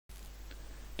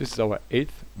This is our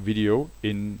 8th video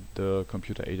in the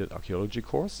computer-aided archaeology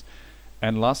course,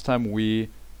 and last time we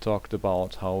talked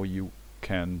about how you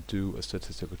can do a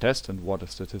statistical test and what a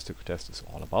statistical test is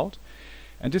all about.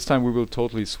 And this time we will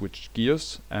totally switch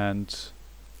gears and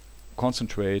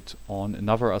concentrate on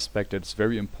another aspect that's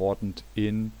very important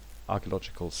in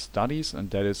archaeological studies,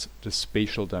 and that is the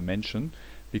spatial dimension,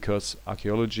 because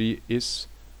archaeology is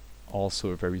also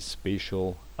a very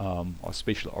spatial or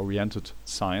spatial oriented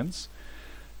science.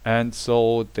 And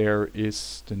so there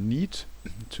is the need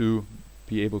to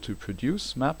be able to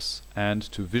produce maps and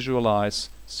to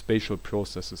visualize spatial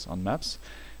processes on maps,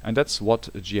 and that's what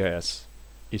a GIS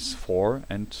is for.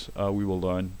 And we will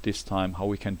learn this time how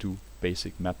we can do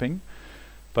basic mapping,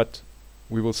 but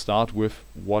we will start with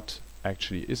what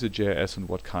actually is a GIS and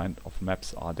what kind of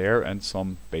maps are there, and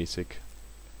some basic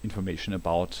information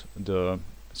about the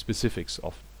specifics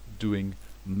of doing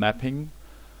mapping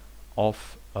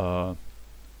of a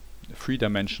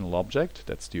three-dimensional object,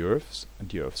 that's the Earth and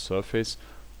the Earth's surface,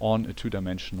 on a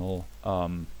two-dimensional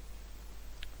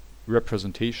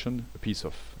representation, a piece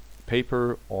of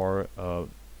paper or a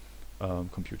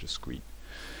computer screen.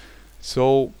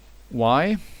 So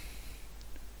why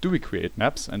do we create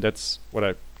maps? And that's what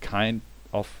I kind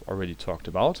of already talked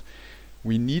about.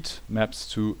 We need maps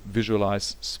to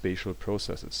visualize spatial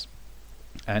processes.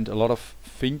 And a lot of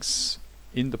things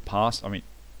in the past,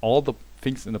 all the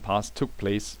things in the past took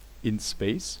place in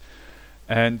space,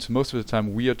 and most of the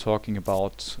time we are talking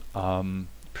about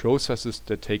processes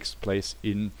that takes place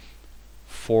in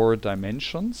 4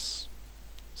 dimensions,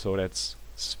 so that's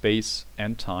space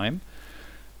and time.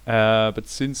 But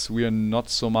since we are not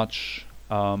so much,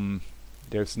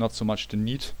 there's not so much the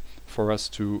need for us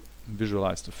to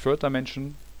visualize the 3rd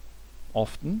dimension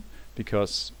often,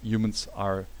 because humans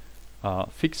are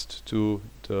fixed to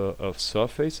the Earth's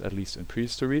surface, at least in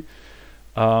prehistory.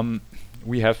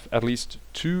 We have at least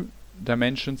 2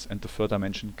 dimensions, and the 3rd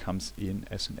dimension comes in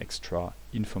as an extra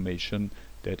information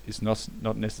that is not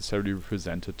necessarily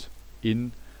represented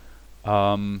in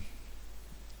a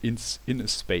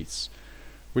space,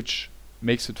 which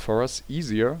makes it for us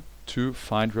easier to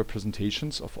find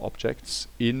representations of objects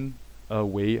in a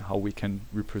way how we can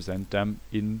represent them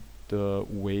in the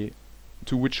way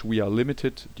to which we are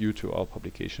limited due to our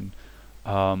publication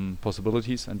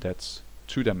possibilities, and that's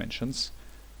 2 dimensions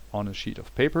on a sheet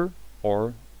of paper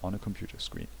or on a computer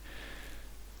screen.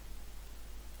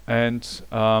 And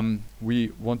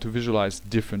we want to visualize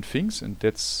different things, and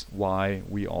that's why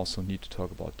we also need to talk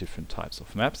about different types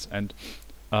of maps. And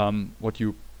what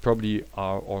you probably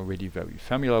are already very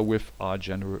familiar with are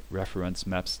general reference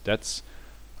maps. That's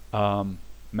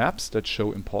maps that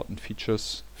show important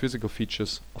features, physical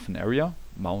features of an area,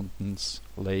 mountains,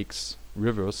 lakes,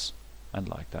 rivers, and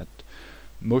like that.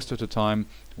 Most of the time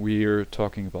we're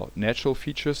talking about natural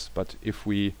features, but if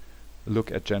we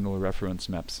look at general reference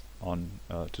maps on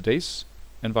today's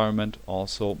environment,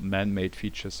 also man-made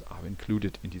features are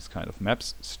included in these kind of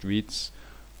maps, streets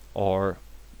or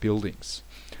buildings.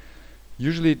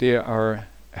 Usually they are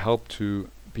help to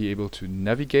be able to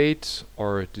navigate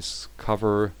or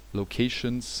discover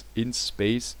locations in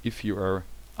space if you are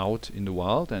out in the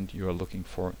wild and you are looking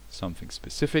for something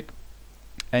specific,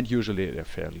 and usually they're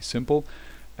fairly simple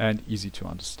and easy to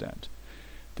understand.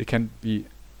 They can be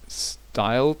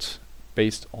styled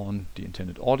based on the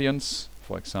intended audience.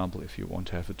 For example, if you want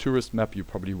to have a tourist map, you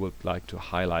probably would like to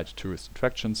highlight tourist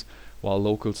attractions, while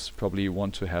locals probably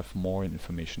want to have more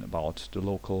information about the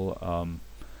local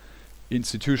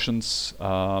institutions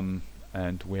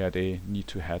and where they need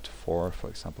to head for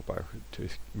example, by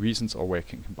reasons, or where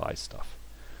you can buy stuff.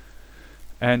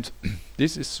 And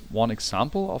this is one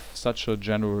example of such a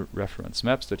general reference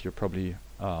maps that you probably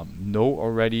know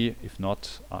already. If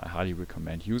not, I highly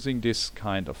recommend using this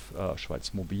kind of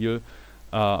Schweizmobil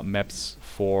maps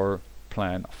for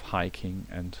plan of hiking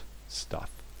and stuff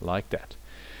like that.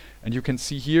 And you can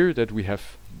see here that we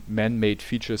have man-made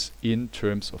features in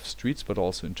terms of streets, but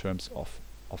also in terms of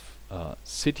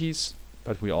cities,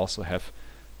 but we also have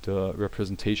the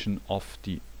representation of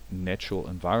the natural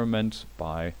environment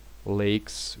by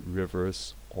lakes,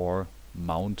 rivers or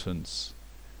mountains.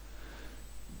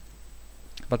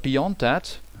 But beyond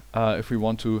that, if we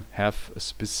want to have a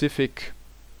specific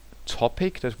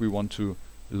topic that we want to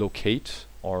locate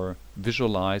or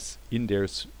visualize in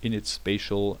its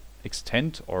spatial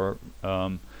extent or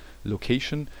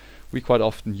location, we quite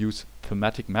often use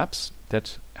thematic maps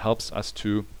that helps us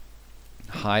to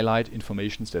highlight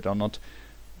informations that are not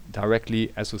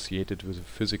directly associated with a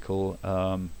physical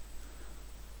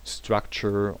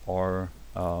structure or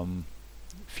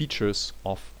features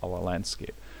of our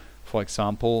landscape. For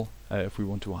example, if we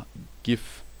want to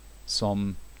give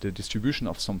some the distribution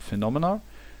of some phenomena.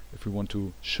 If we want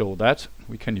to show that,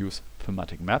 we can use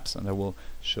thematic maps, and I will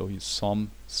show you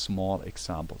some small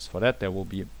examples for that. There will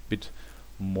be a bit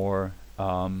more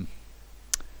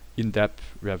in-depth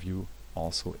review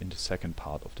also in the second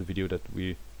part of the video that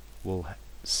we will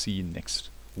see next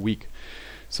week.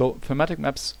 So thematic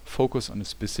maps focus on a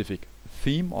specific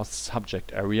theme or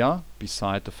subject area,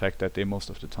 beside the fact that they most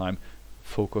of the time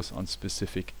focus on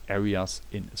specific areas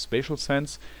in a spatial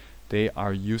sense. They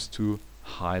are used to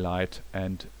highlight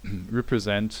and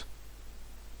represent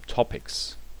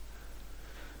topics.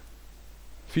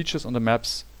 Features on the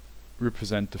maps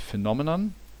represent the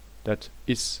phenomenon that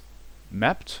is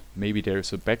mapped. Maybe there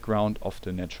is a background of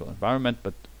the natural environment,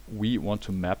 but we want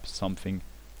to map something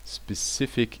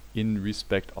specific in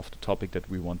respect of the topic that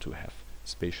we want to have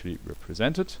spatially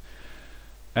represented.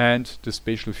 And the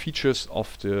spatial features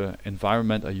of the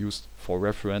environment are used for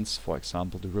reference, for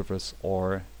example the rivers,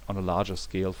 or on a larger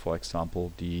scale, for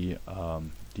example the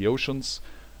oceans,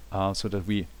 so that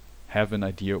we have an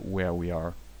idea where we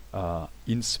are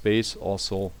in space.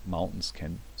 Also mountains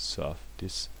can serve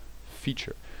this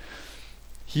feature.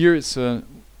 Here is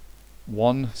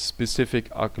one specific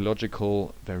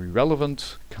archaeological, very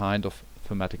relevant kind of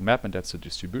thematic map, and that's a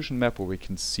distribution map, where we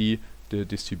can see the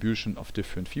distribution of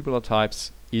different fibula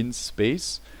types in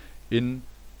space in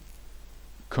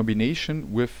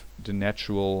combination with the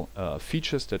natural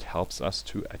features that helps us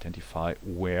to identify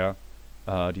where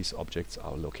these objects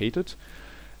are located.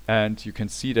 And you can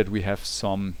see that we have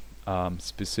some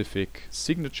specific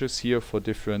signatures here for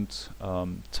different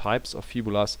types of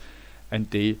fibulas, and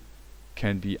they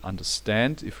can be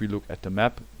understood if we look at the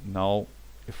map. Now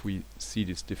if we see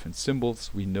these different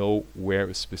symbols, we know where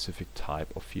a specific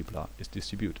type of fibula is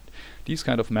distributed. These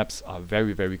kind of maps are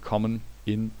very, very common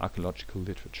in archaeological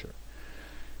literature.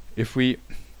 If we,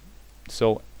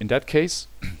 so in that case,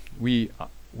 we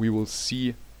will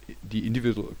see the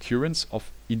individual occurrence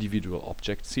of individual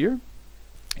objects here.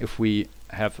 If we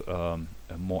have a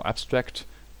more abstract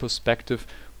perspective,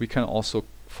 we can also,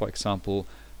 for example,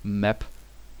 map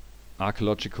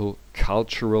archaeological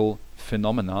cultural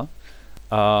phenomena,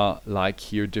 like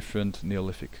here different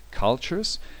Neolithic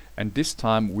cultures, and this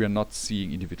time we are not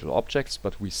seeing individual objects,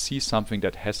 but we see something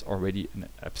that has already an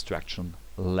abstraction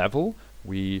level.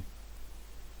 We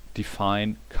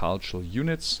define cultural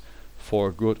units for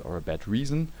a good or a bad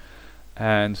reason,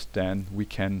 and then we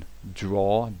can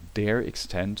draw their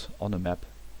extent on a map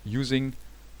using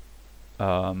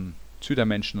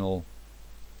two-dimensional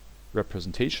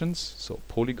representations, so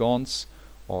polygons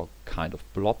or kind of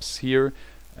blobs here,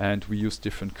 and we use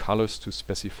different colors to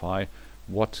specify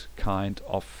what kind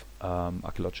of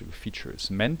archaeological feature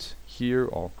is meant here,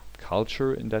 or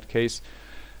culture in that case,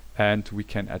 and we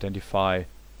can identify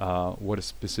what is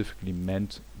specifically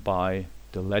meant by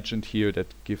the legend here that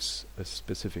gives a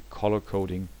specific color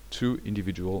coding to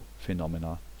individual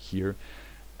phenomena here.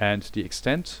 And the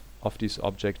extent of these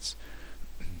objects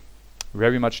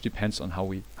very much depends on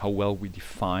how well we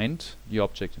defined the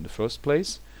object in the first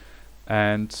place.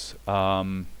 And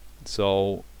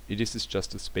so this is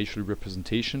just a spatial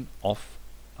representation of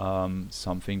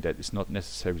something that is not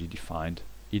necessarily defined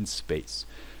in space.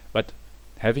 But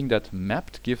having that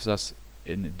mapped gives us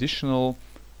an additional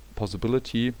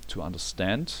possibility to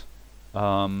understand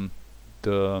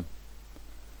the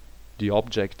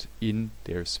object in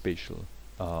their spatial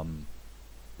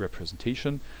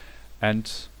representation,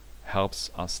 and helps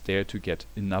us there to get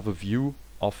another view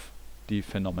of the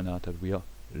phenomena that we are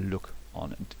look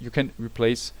on. And you can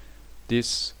replace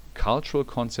this cultural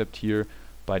concept here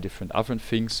by different other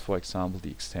things, for example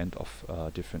the extent of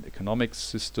different economic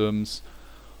systems,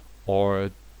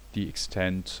 or the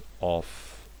extent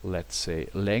of, let's say,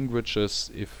 languages,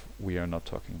 if we are not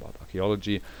talking about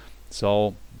archaeology.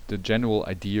 So the general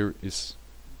idea is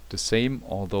the same,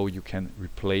 although you can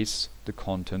replace the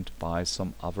content by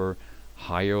some other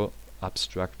higher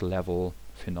abstract level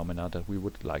phenomena that we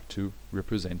would like to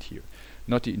represent here.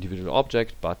 Not the individual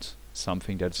object, but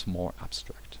something that's more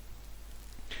abstract.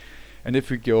 And if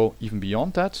we go even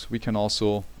beyond that, we can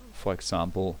also, for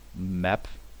example, map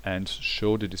and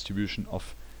show the distribution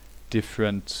of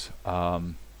different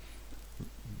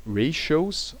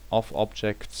ratios of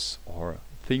objects or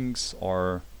things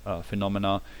or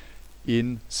phenomena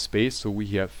in space. So we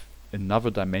have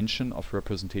another dimension of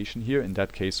representation here. In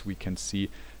that case, we can see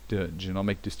the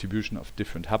genomic distribution of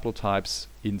different haplotypes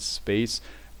in space,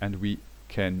 and we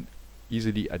can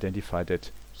easily identify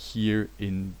that here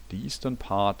in the eastern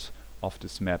part of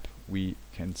this map we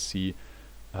can see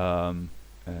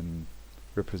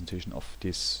representation of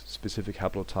this specific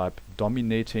haplotype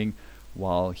dominating,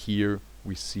 while here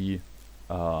we see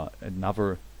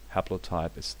another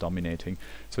haplotype is dominating.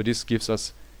 So this gives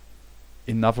us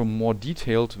another more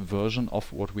detailed version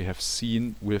of what we have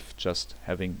seen with just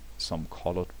having some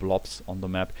colored blobs on the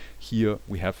map. Here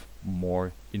we have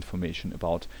more information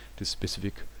about the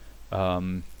specific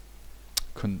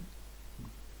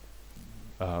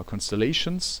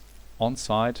constellations on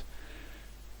site,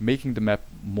 making the map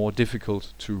more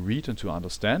difficult to read and to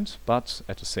understand, but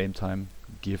at the same time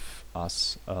give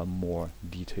us a more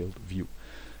detailed view.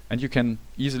 And you can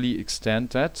easily extend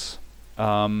that.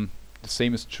 The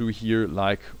same is true here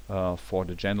like for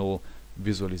the general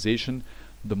visualization.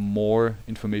 The more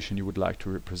information you would like to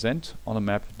represent on a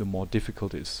map, the more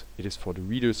difficult it is for the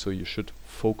reader, so you should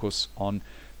focus on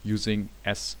using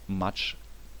as much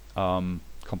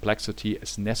complexity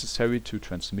as necessary to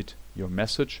transmit your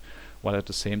message, while at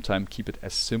the same time keep it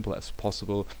as simple as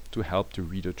possible to help the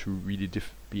reader to really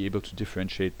be able to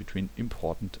differentiate between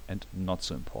important and not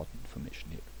so important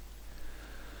information here.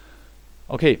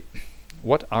 Okay,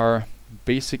 what are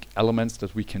basic elements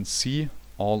that we can see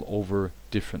all over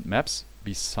different maps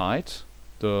beside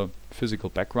the physical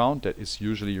background that is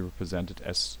usually represented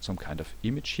as some kind of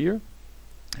image here?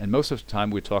 And most of the time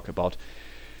we talk about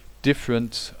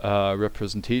different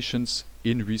representations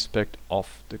in respect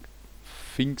of the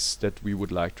things that we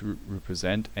would like to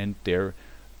represent and their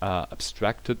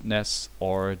abstractedness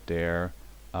or their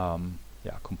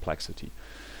complexity.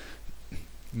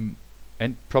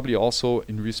 And probably also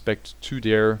in respect to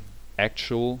their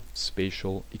actual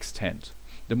spatial extent.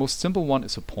 The most simple one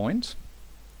is a point.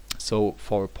 So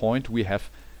for a point we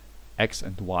have x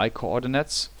and y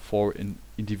coordinates for an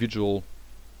individual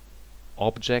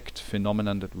object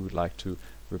phenomenon that we would like to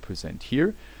represent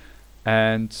here,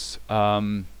 and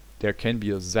there can be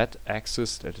a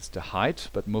z-axis, that is the height,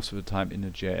 but most of the time in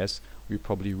a GIS we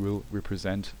probably will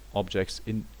represent objects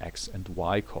in x and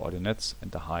y coordinates,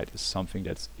 and the height is something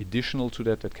that's additional to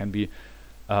that can be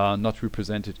not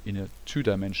represented in a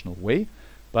two-dimensional way,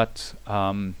 but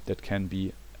that can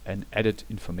be an added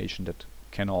information that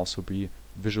can also be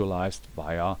visualized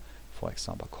via, for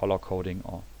example, color coding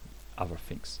or other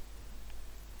things.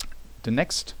 The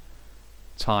next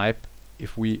type,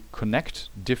 if we connect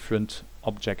different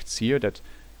objects here that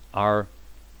are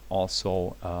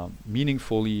also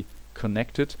meaningfully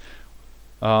connected,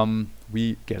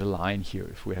 we get a line here.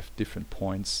 If we have different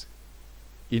points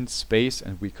in space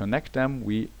and we connect them,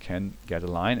 we can get a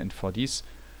line, and for these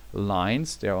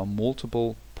lines there are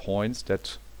multiple points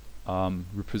that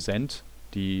represent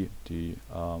the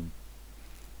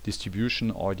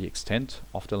distribution or the extent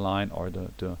of the line or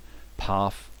the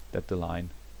path that the line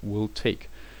will take.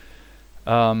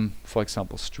 For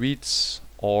example, streets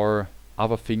or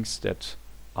other things that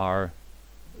are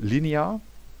linear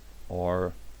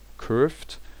or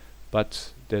curved,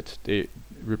 but that they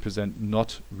represent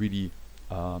not really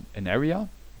an area,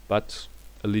 but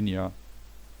a linear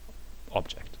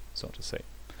object, so to say.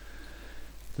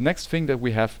 The next thing that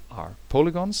we have are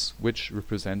polygons, which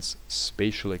represents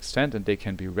spatial extent, and they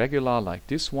can be regular like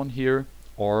this one here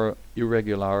or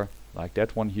irregular like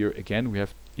that one here. Again, we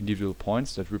have individual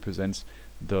points that represents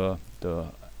the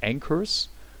anchors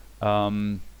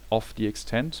of the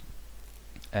extent,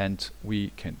 and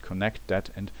we can connect that,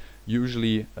 and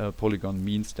usually a polygon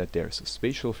means that there is a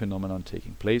spatial phenomenon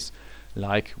taking place,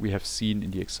 like we have seen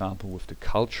in the example with the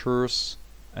cultures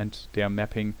and their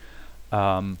mapping.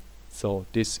 So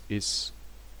this is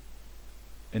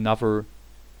another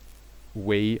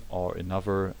way or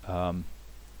another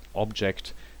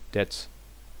object that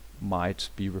might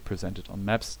be represented on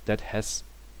maps that has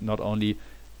not only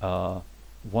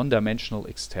one-dimensional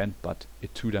extent but a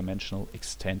two-dimensional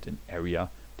extent in area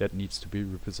that needs to be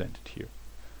represented here.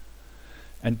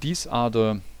 And these are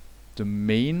the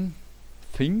main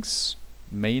things,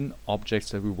 main objects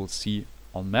that we will see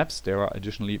on maps. There are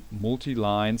additionally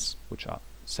multi-lines, which are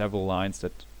several lines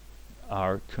that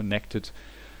are connected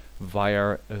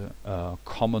via a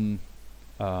common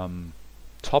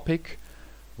topic,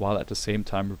 while at the same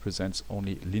time represents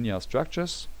only linear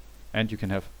structures. And you can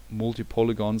have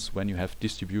multi-polygons when you have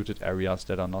distributed areas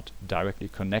that are not directly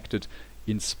connected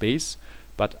in space,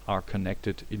 but are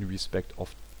connected in respect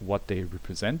of what they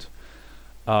represent.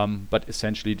 But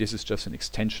essentially this is just an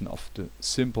extension of the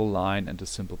simple line and the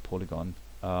simple polygon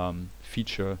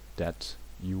feature that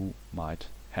you might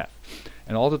have.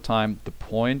 And all the time the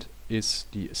point is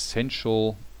the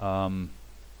essential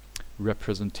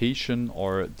representation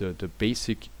or the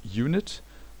basic unit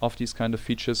of these kind of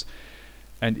features,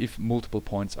 and if multiple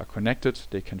points are connected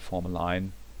they can form a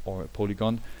line or a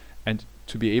polygon. And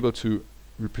to be able to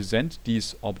represent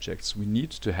these objects we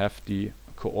need to have the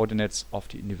coordinates of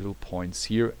the individual points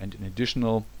here and an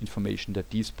additional information that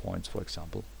these points, for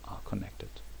example, are connected.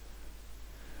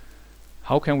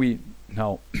 how can we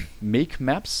now make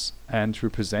maps and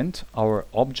represent our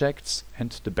objects and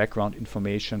the background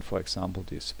information, for example,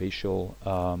 the spatial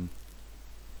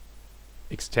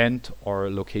extent or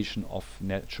location of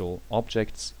natural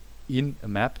objects in a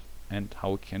map, and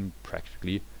how we can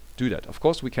practically do that. Of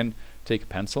course, we can take a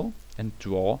pencil and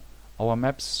draw our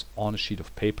maps on a sheet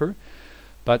of paper,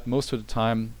 but most of the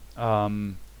time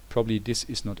probably this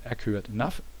is not accurate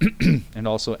enough. And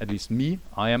also, at least me,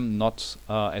 I am not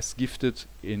as gifted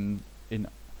in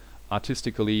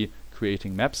artistically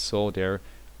creating maps, so there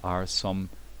are some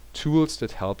tools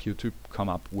that help you to come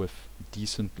up with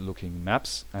decent looking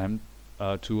maps, and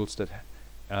tools that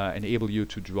enable you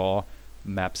to draw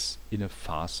maps in a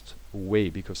fast way,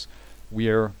 because we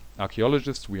are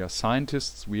archaeologists, we are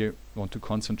scientists, we want to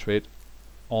concentrate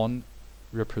on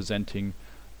representing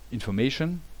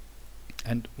information,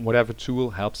 and whatever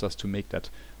tool helps us to make that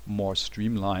more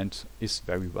streamlined is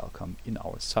very welcome in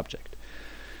our subject.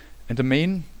 And the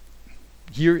main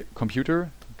here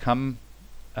computer can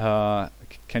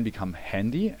become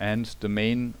handy, and the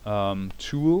main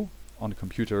tool on the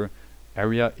computer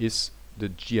area is the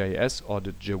GIS, or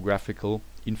the Geographical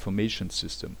Information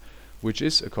System, which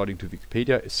is, according to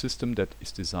Wikipedia, a system that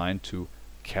is designed to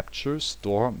capture,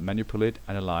 store, manipulate,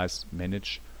 analyze,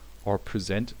 manage, or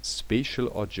present spatial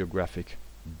or geographic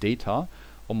data.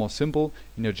 Or more simple,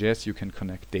 in your GIS you can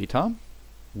connect data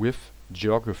with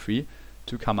geography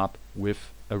to come up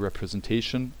with a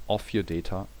representation of your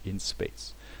data in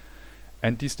space.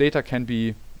 And these data can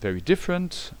be very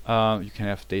different. You can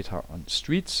have data on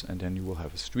streets, and then you will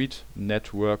have a street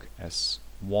network as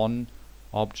one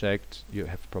object. You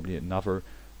have probably another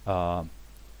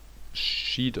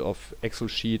sheet of Excel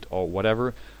sheet or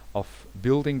whatever of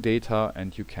building data,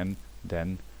 and you can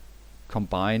then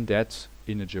combine that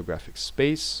in a geographic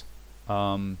space,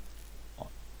 either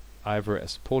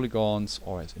as polygons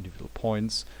or as individual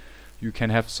points. You can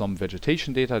have some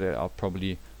vegetation data that are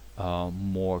probably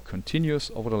more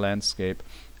continuous over the landscape,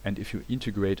 and if you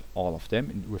integrate all of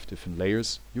them with different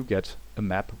layers, you get a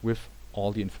map with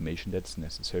all the information that's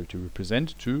necessary to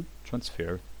represent, to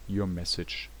transfer your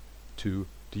message to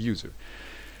the user.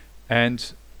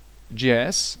 And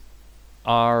GIS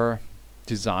are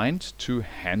designed to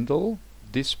handle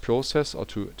this process, or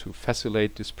to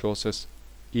facilitate this process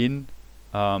in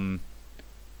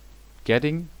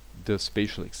getting the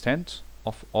spatial extent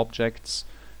of objects,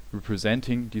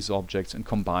 representing these objects, and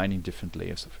combining different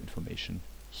layers of information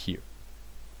here.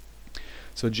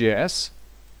 So GIS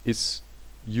is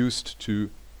used to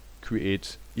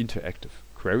create interactive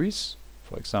queries.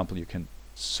 For example, you can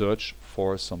search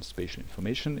for some spatial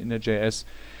information in a GIS,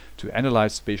 to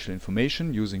analyze spatial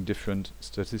information using different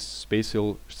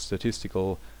statistical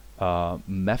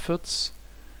methods,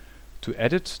 to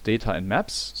edit data in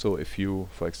maps. So if you,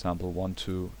 for example,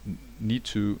 need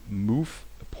to move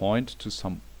a point to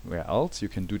somewhere else, you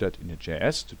can do that in a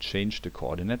GIS to change the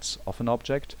coordinates of an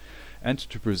object, and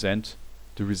to present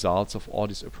the results of all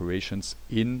these operations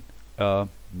in a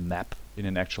map, in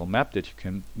an actual map that you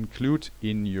can include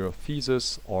in your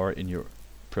thesis or in your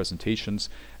presentations,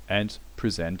 and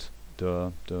present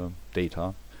the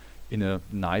data in a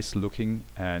nice looking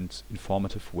and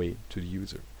informative way to the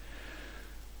user.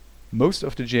 Most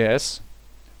of the GIS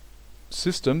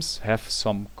systems have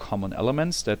some common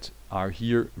elements that are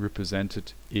here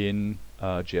represented in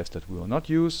GIS that we will not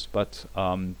use, but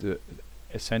the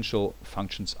essential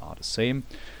functions are the same.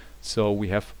 So we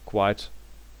have quite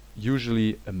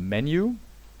usually a menu,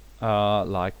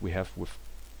 like we have with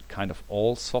kind of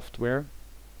all software,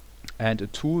 and a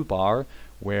toolbar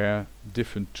where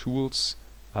different tools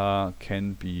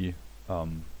can be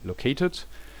located,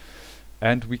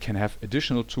 and we can have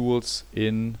additional tools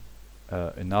in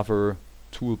another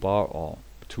toolbar or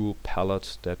tool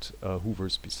palette that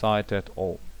hovers beside that,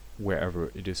 or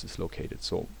wherever it is located.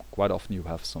 So quite often you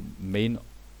have some main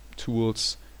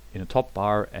tools in a top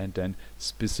bar, and then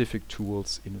specific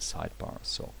tools in a sidebar.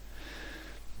 So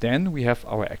then we have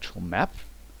our actual map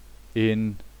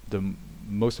in the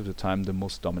most of the time the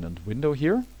most dominant window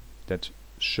here that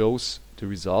shows the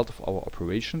result of our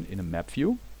operation in a map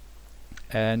view.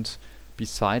 And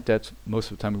beside that,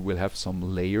 most of the time we will have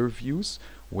some layer views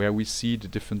where we see the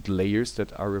different layers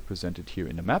that are represented here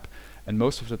in the map. And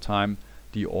most of the time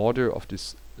the order of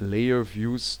this layer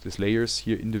views, these layers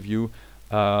here in the view,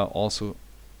 also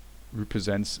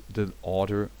represents the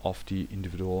order of the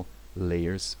individual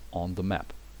layers on the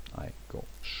map. I go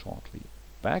shortly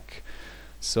back.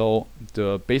 So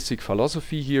the basic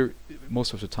philosophy here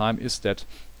most of the time is that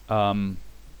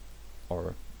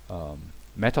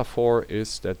metaphor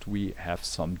is that we have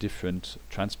some different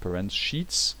transparent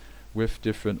sheets with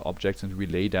different objects, and we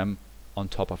lay them on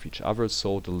top of each other,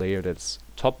 so the layer that's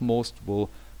topmost will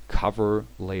cover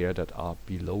layer that are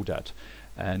below that.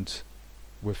 And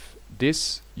with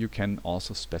this you can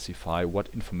also specify what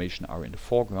information are in the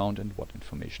foreground and what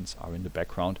informations are in the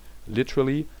background,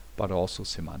 literally but also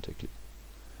semantically.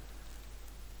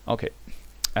 Okay,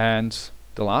 and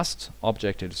the last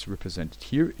object that is represented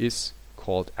here is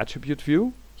called attribute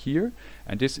view here,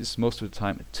 and this is most of the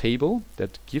time a table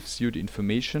that gives you the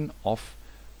information of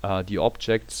the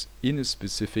objects in a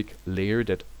specific layer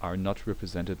that are not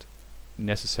represented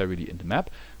necessarily in the map,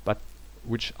 but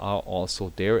which are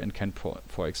also there and can,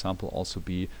 for example, also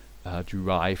be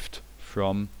derived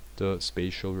from the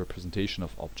spatial representation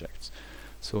of objects.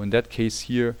 So in that case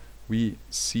here we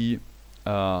see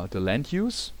the land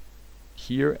use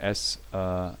here as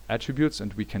attributes,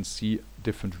 and we can see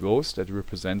different rows that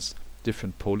represents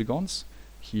different polygons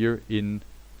here in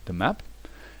the map.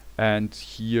 And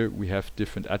here we have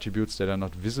different attributes that are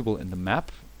not visible in the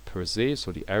map per se,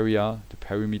 so the area, the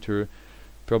perimeter,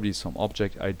 probably some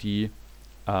object ID,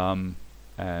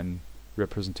 and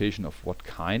representation of what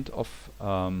kind of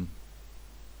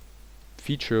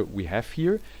feature we have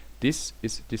here. This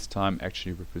is this time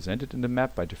actually represented in the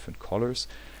map by different colors,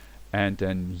 and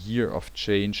then year of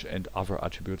change and other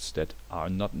attributes that are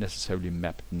not necessarily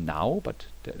mapped now, but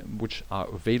which are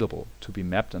available to be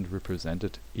mapped and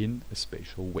represented in a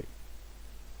spatial way.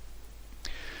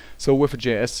 So with a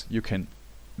JS you can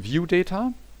view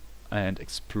data and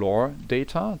explore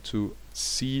data to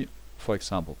see, for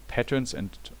example, patterns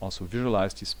and to also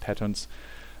visualize these patterns.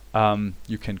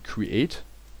 You can create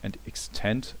and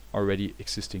extend already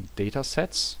existing data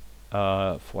sets,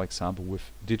 for example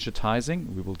with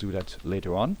digitizing. We will do that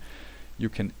later on. You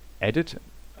can edit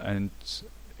and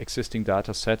existing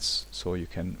data sets, so you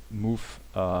can move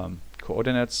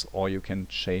coordinates, or you can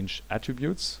change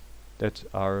attributes that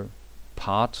are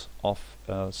part of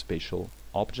a spatial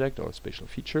object or a spatial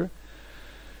feature.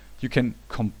 You can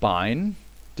combine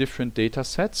different data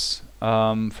sets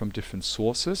from different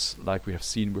sources, like we have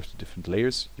seen with the different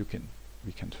layers. We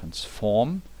can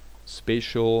transform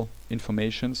spatial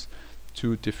informations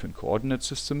to different coordinate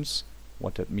systems.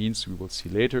 What that means we will see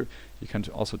later. You can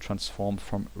also transform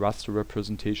from raster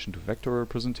representation to vector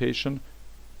representation.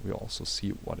 We also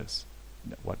see what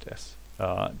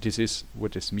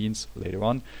this means later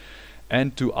on,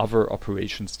 and do other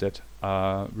operations that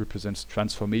represents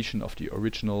transformation of the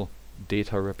original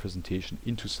data representation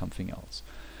into something else.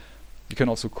 You can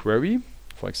also query,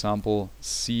 for example,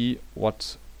 see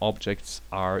what objects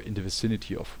are in the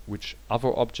vicinity of which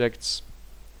other objects.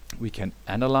 We can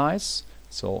analyze,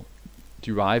 so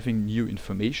deriving new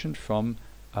information from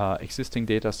existing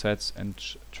data sets and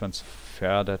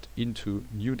transfer that into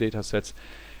new data sets.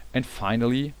 And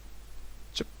finally,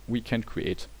 we can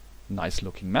create nice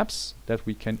looking maps that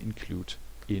we can include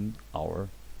in our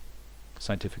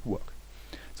scientific work.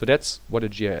 So that's what a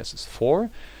GIS is for.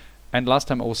 And last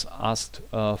time I was asked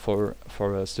for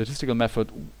a statistical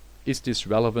method, is this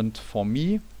relevant for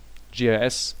me?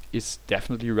 GIS is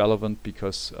definitely relevant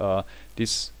because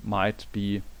this might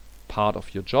be part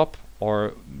of your job,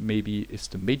 or maybe is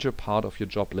the major part of your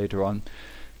job later on.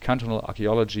 Cantonal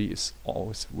archaeology is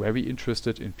always very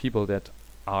interested in people that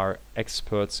are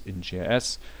experts in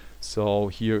GIS. So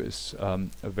here is a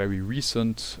very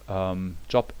recent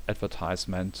job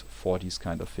advertisement for these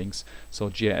kind of things. So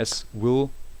GIS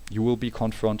you will be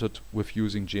confronted with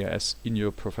using GIS in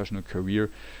your professional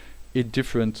career in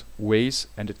different ways,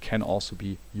 and it can also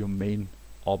be your main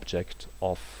object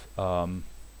of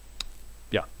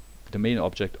the main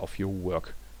object of your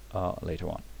work later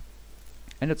on.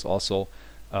 And it's also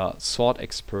sought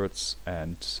experts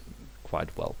and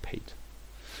quite well paid.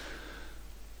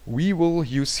 We will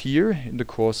use here in the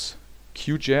course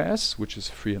QGIS, which is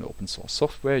free and open source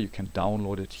software. You can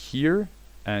download it here,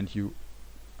 and you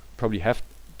probably have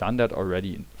done that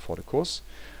already for the course.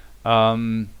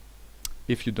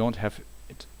 If you don't have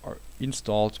it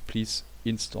installed, please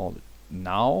install it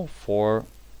now for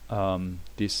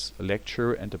this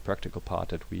lecture and the practical part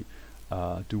that we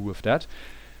do with that.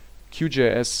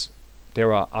 QGIS,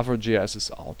 there are other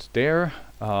GISs out there.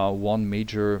 One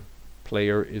major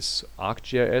player is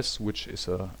ArcGIS, which is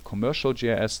a commercial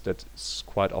GIS that is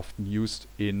quite often used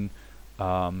in,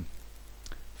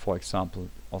 for example,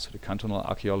 also the cantonal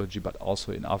archaeology, but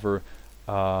also in other,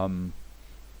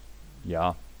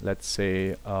 let's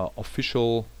say,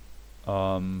 official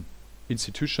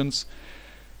institutions.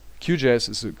 QGIS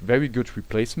is a very good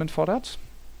replacement for that.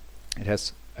 It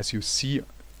has, as you see,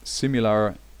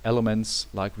 similar elements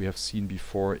like we have seen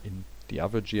before in the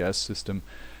other GIS system,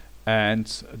 And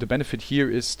the benefit here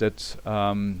is that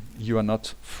you are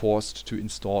not forced to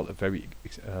install a very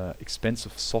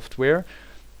expensive software,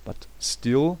 but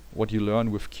still what you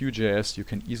learn with QGIS you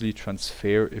can easily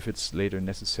transfer if it's later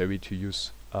necessary to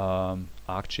use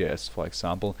ArcGIS, for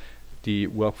example. The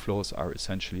workflows are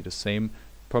essentially the same.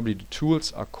 Probably the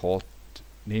tools are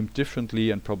named differently,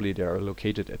 and probably they are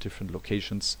located at different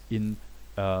locations in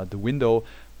the window,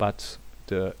 but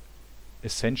the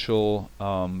essential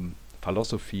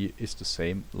philosophy is the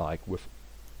same, like with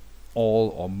all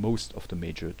or most of the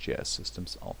major GIS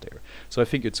systems out there. So I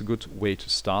think it's a good way to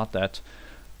start that,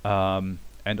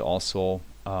 and also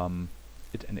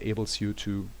it enables you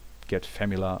to get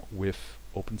familiar with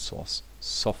open source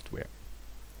software.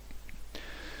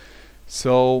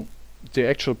 So the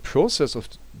actual process of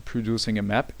producing a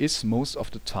map is most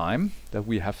of the time that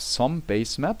we have some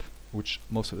base map, which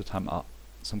most of the time are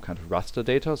some kind of raster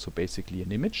data, so basically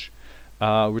an image,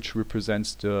 which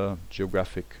represents the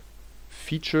geographic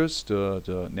features,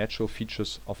 the natural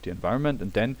features of the environment,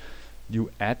 and then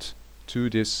you add to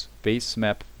this base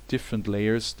map different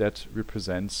layers that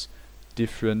represents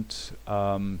different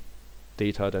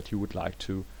data that you would like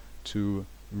to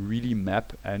really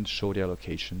map and show their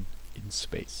location in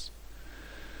space.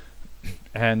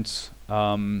 And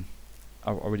I've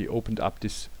already opened up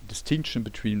this distinction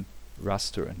between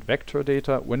raster and vector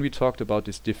data. When we talked about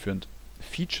these different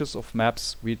features of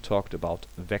maps, we talked about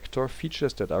vector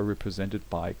features that are represented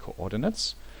by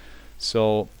coordinates.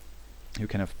 So you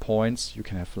can have points, you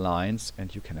can have lines,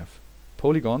 and you can have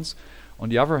polygons. On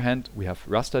the other hand, we have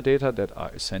raster data that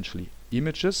are essentially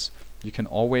images. You can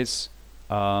always,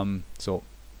 so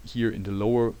here in the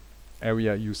lower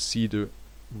area you see the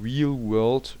real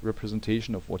world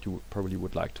representation of what you probably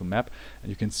would like to map, and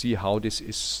you can see how this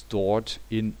is stored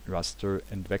in raster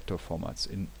and vector formats.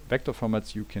 In vector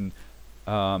formats you can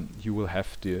you will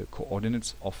have the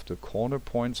coordinates of the corner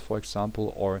points, for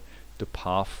example, or the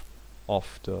path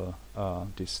of the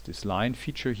this line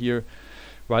feature here,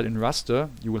 while in raster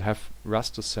you will have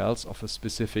raster cells of a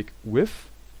specific width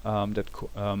that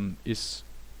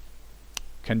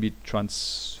can be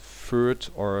transferred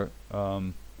or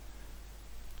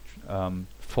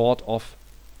thought of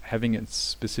having a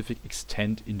specific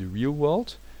extent in the real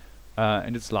world,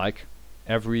 and it's like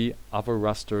every other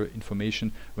raster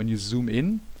information. When you zoom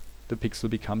in, the pixel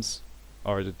becomes,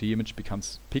 or the image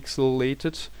becomes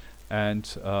pixelated, and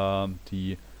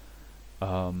the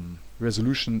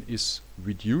resolution is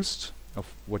reduced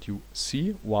of what you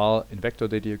see, while in vector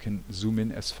data you can zoom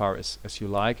in as far as you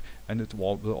like, and it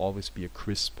will always be a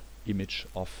crisp image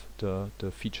of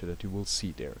the feature that you will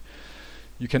see there.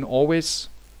 You can always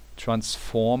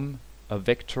transform a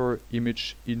vector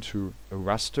image into a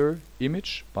raster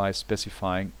image by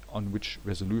specifying on which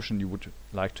resolution you would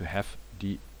like to have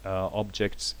the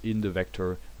objects in the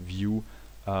vector view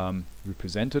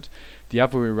represented. The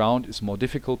other way around is more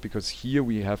difficult, because here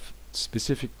we have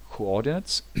specific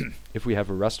coordinates. If we have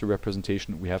a raster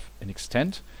representation, we have an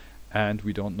extent, and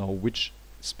we don't know which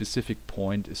specific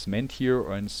point is meant here,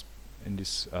 or in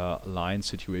this line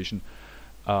situation,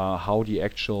 how the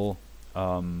actual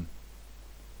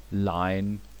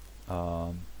line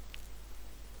or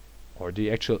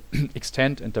the actual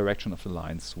extent and direction of the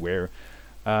lines were.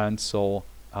 And so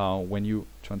when you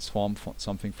transform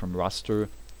something from raster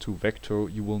to vector,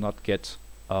 you will not get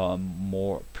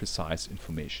more precise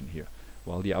information here,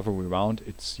 while the other way around,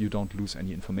 you don't lose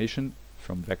any information.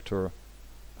 From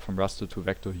raster to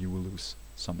vector you will lose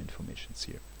some information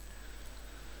here.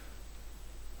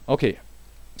 Okay,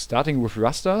 starting with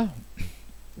raster,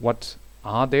 what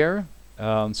are there?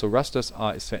 So rasters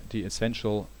are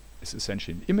essentially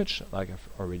an image, like I've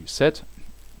already said,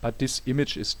 but this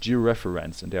image is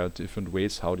georeferenced, and there are different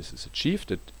ways how this is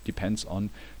achieved. It depends on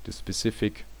the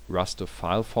specific raster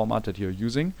file format that you're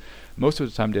using. Most of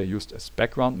the time they're used as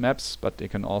background maps, but they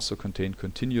can also contain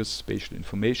continuous spatial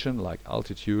information like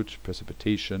altitude,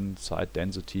 precipitation, site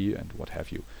density, and what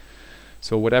have you.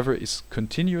 So whatever is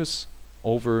continuous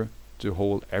over the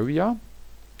whole area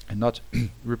and not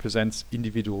represents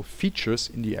individual features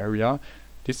in the area,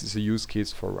 this is a use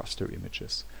case for raster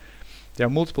images. There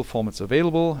are multiple formats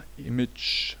available: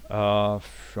 image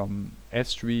from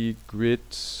S3, grid,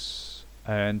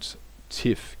 and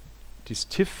TIFF. These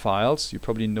TIFF files, you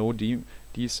probably know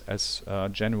these as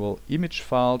general image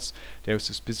files. There's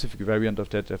a specific variant of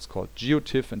that that's called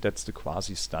GeoTIFF, and that's the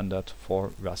quasi-standard for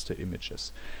raster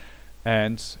images.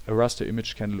 And a raster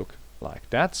image can look like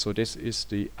that. So this is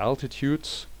the altitude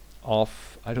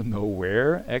of, I don't know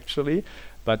where actually,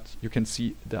 but you can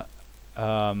see the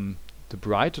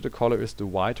brighter the color is, the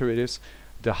whiter it is.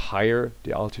 the higher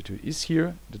the altitude is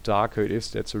here, the darker it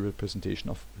is. That's a representation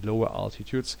of lower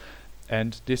altitudes.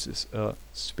 And this is a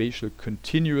spatial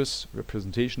continuous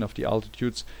representation of the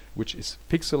altitudes, which is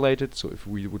pixelated. So if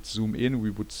we would zoom in, we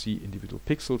would see individual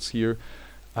pixels here.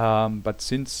 But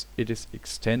since it is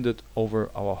extended over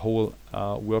our whole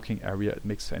working area, it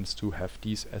makes sense to have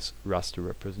these as raster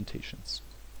representations.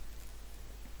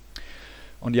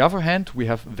 On the other hand, we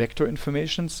have vector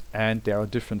informations, and there are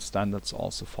different standards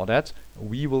also for that.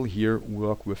 We will here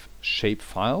work with shape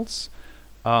files,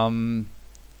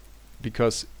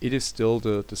 because it is still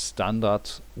the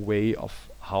standard way of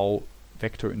how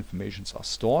vector informations are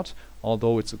stored,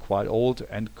 although it's a quite old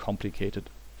and complicated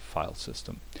file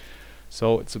system.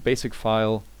 So it's a basic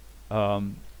file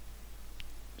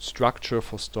structure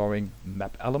for storing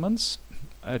map elements.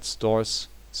 It stores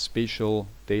spatial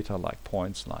data like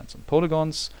points, lines, and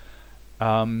polygons.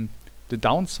 The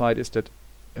downside is that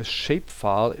a shape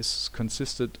file is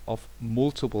consisted of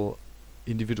multiple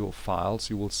individual files.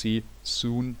 You will see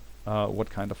soon what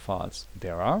kind of files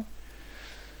there are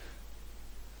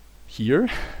here.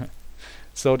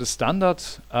 So the standard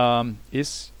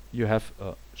is you have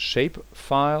a shape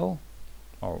file,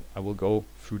 or I will go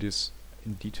through this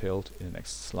in detail in the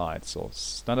next slide. So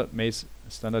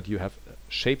standard you have a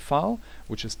shape file,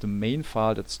 which is the main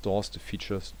file that stores the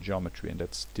features geometry, and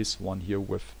that's this one here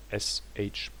with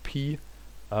SHP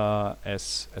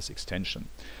as extension.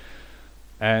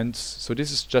 And so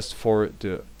this is just for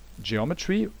the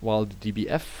geometry, while the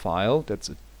DBF file, that's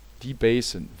a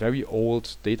DBase and very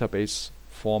old database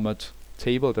format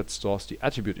table that stores the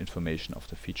attribute information of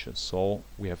the features. So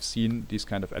we have seen this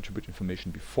kind of attribute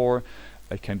information before.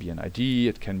 It can be an ID,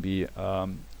 it can be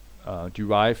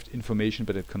derived information,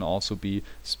 but it can also be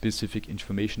specific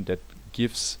information that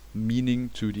gives meaning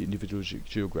to the individual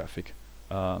geographic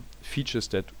features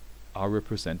that are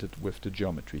represented with the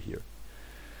geometry here.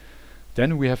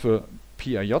 Then we have a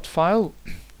PIJ file,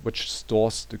 which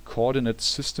stores the coordinate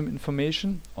system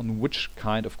information, on which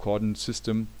kind of coordinate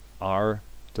system are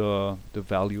the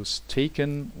values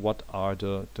taken, what are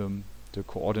the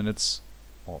coordinates,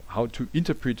 or how to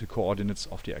interpret the coordinates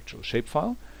of the actual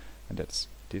shapefile, and that's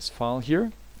this file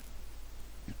here.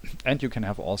 And you can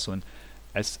have also an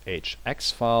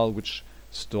SHX file, which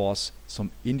stores some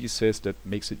indices that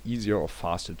makes it easier or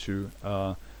faster to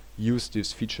use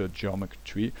this feature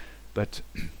geometry, but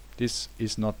this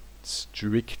is not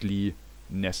strictly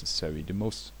necessary. The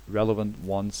most relevant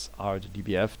ones are the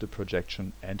DBF, the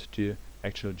projection, and the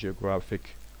actual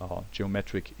geometric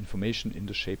information in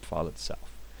the shapefile itself.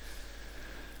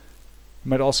 You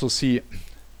might also see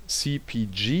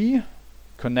CPG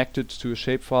connected to a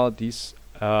shapefile. This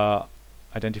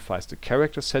identifies the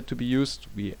character set to be used.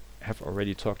 We have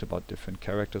already talked about different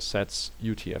character sets,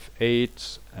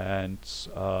 UTF-8 and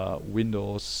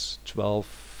Windows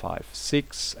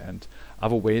 12.5.6 and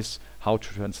other ways how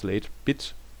to translate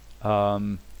bit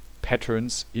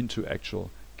patterns into actual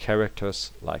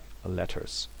characters like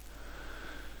letters.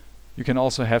 You can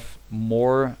also have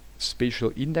more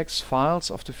spatial index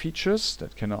files of the features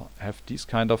that can have these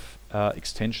kind of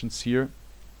extensions here.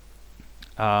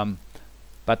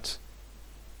 But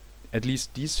at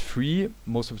least these three,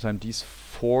 most of the time these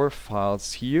four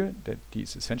files here,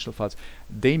 these essential files,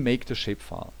 they make the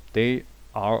shapefile. They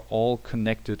are all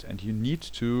connected, and you need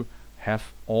to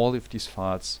have all of these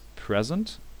files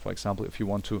present. For example, if you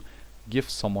want to give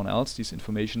someone else these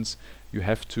informations, you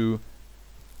have to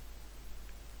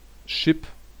ship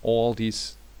all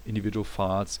these individual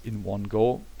files in one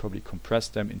go, probably compress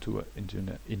them into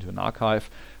an archive,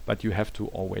 but you have to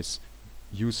always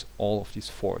use all of these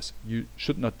fours. You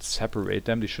should not separate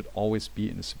them, they should always be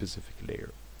in a specific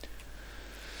layer.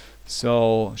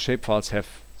 So shapefiles have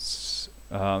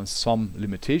some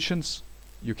limitations.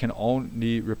 You can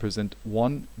only represent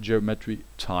one geometry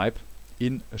type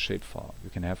in a shapefile. You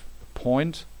can have a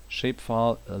point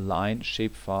shapefile, a line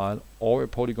shapefile, or a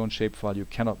polygon shapefile. You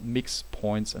cannot mix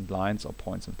points and lines or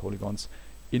points and polygons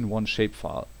in one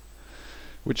shapefile,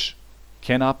 which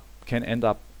can end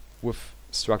up with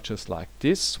structures like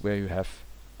this, where you have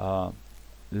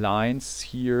lines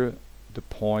here, the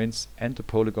points and the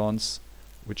polygons,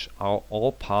 which are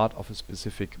all part of a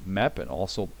specific map and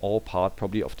also all part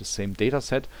probably of the same data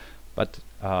set, but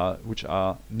which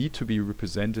need to be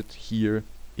represented here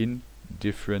in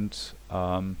different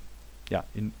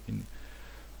in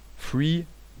three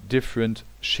different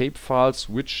shapefiles,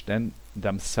 which then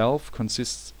themselves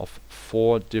consists of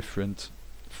 4 different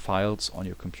files on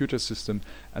your computer system,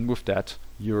 and with that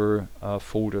your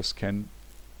folders can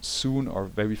soon or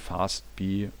very fast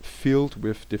be filled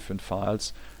with different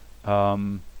files,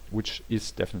 which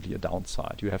is definitely a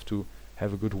downside. You have to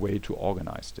have a good way to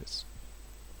organize this.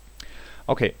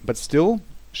 Okay, but still,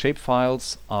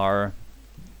 shapefiles are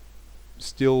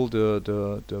still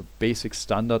the basic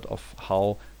standard of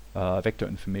how vector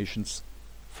informations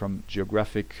from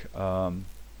geographic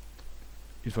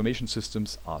information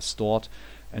systems are stored,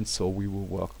 and so we will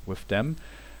work with them.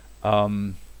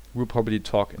 We'll probably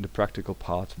talk in the practical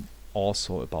part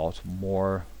also about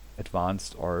more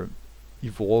advanced or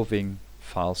evolving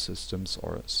file systems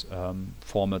or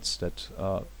formats that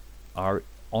are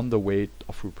on the way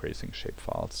of replacing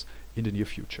shapefiles in the near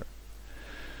future.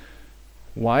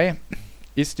 Why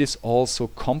is this all so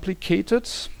complicated?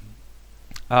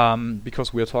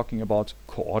 Because we are talking about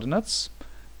coordinates,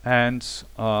 and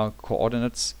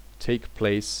coordinates take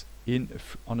place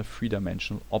on a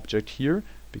three-dimensional object here,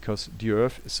 because the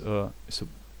Earth is a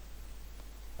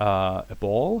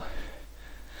ball,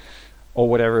 or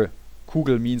whatever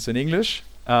Kugel means in English,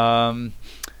 and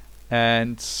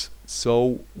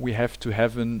so we have to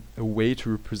have a way to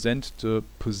represent the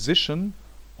position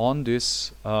on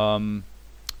this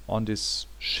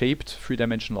shaped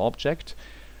three-dimensional object,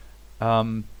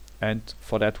 and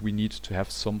for that we need to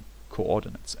have some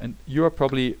coordinates. And you are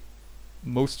probably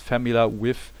most familiar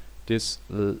with this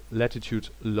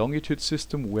latitude-longitude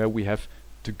system, where we have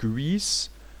degrees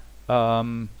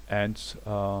and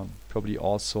probably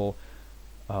also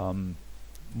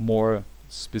more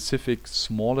specific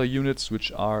smaller units,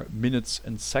 which are minutes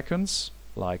and seconds,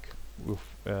 like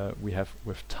we have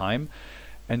with time,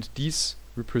 and these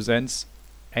represents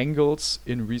angles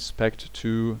in respect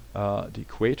to the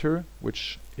equator,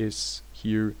 which is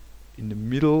here in the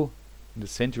middle, in the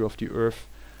center of the Earth,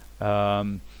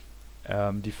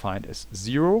 defined as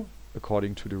 0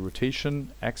 according to the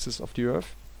rotation axis of the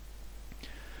Earth.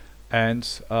 And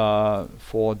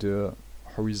for the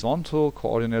horizontal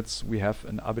coordinates, we have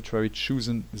an arbitrary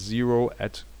chosen 0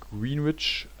 at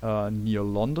Greenwich near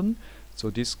London. So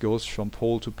this goes from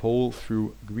pole to pole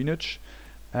through Greenwich,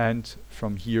 and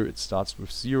from here it starts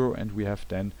with 0, and we have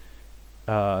then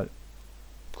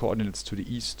coordinates to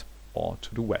the east or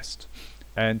to the west.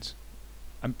 And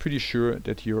I'm pretty sure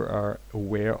that you are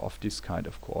aware of this kind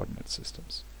of coordinate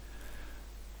systems.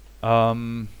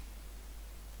 The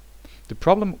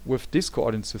problem with this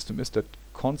coordinate system is that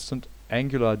constant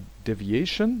angular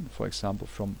deviation, for example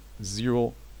from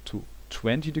 0 to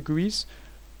 20 degrees,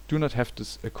 do not have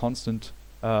this a constant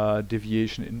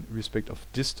deviation in respect of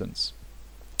distance.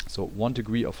 So 1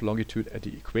 degree of longitude at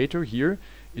the equator here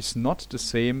is not the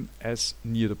same as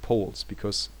near the poles,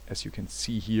 because as you can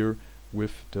see here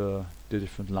with the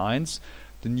different lines,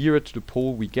 the nearer to the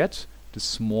pole we get, the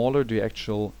smaller the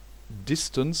actual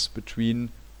distance between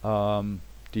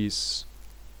these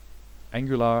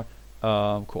angular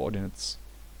coordinates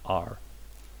are.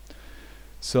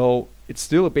 So it's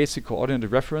still a basic coordinate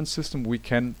reference system. We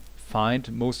can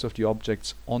find most of the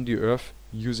objects on the Earth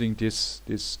using this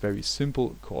very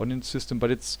simple coordinate system,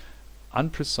 but it's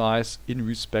unprecise in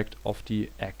respect of the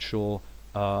actual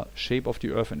shape of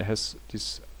the Earth, and it has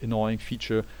this annoying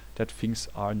feature that things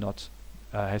are not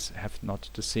have not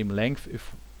the same length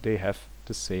if they have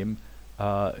the same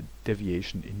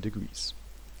deviation in degrees.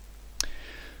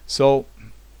 So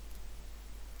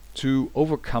to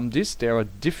overcome this, there are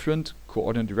different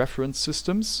coordinate reference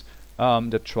systems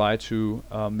that try to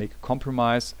make a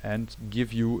compromise and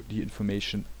give you the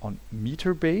information on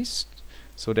meter based,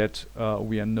 so that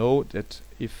we know that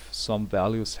if some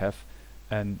values have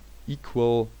an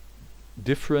equal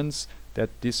difference, that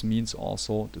this means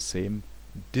also the same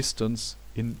distance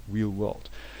in real world.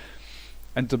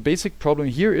 And the basic problem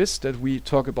here is that we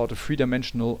talk about a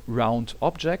three-dimensional round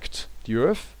object, the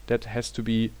Earth, that has to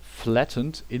be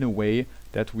flattened in a way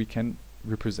that we can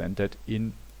represent that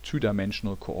in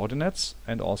two-dimensional coordinates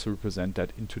and also represent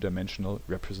that in two-dimensional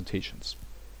representations.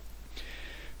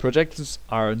 Projections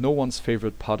are no one's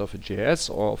favorite part of a GIS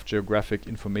or of geographic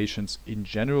informations in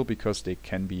general, because they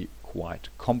can be quite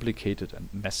complicated and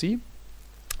messy,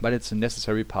 but it's a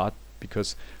necessary part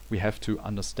because we have to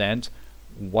understand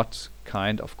what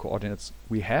kind of coordinates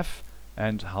we have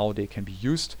and how they can be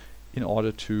used in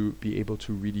order to be able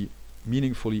to really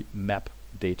meaningfully map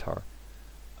data.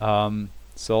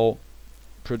 So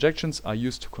projections are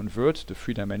used to convert the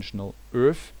three-dimensional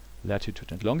Earth,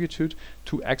 latitude and longitude,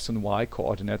 to x and y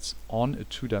coordinates on a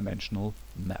two-dimensional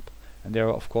map. And there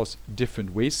are of course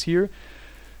different ways here.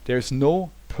 There is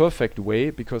no perfect way,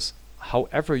 because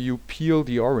however you peel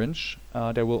the orange,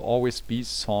 there will always be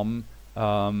some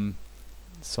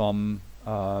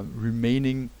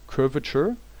remaining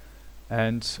curvature,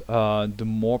 and the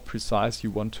more precise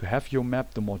you want to have your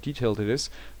map, the more detailed it is,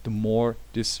 the more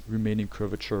this remaining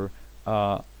curvature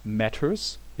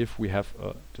matters. If we have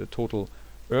the total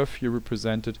Earth here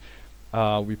represented,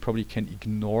 we probably can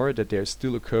ignore that there's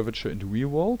still a curvature in the real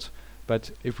world,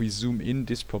 but if we zoom in,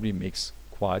 this probably makes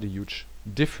quite a huge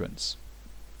difference.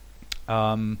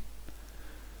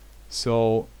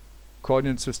 So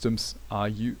coordinate systems are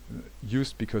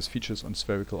used because features on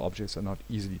spherical objects are not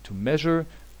easily to measure.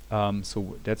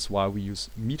 So that's why we use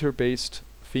meter-based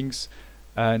things,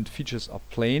 and features of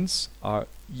planes are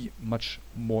much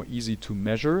more easy to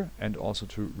measure and also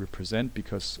to represent,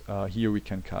 because here we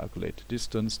can calculate the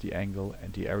distance, the angle,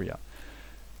 and the area.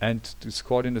 And these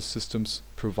coordinate systems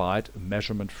provide a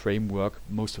measurement framework,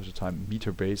 most of the time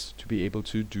meter-based, to be able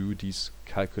to do these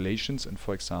calculations and,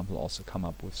 for example, also come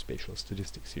up with spatial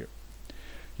statistics here.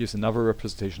 Here's another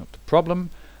representation of the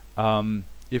problem.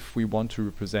 If we want to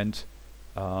represent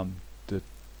the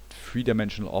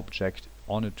three-dimensional object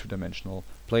on a two-dimensional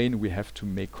plane, we have to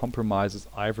make compromises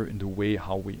either in the way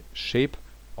how we shape,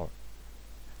 or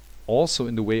also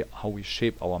in the way how we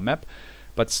shape our map.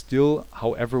 But still,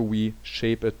 however we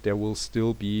shape it, there will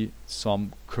still be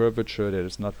some curvature that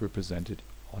is not represented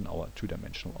on our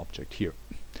two-dimensional object here.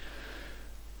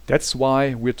 That's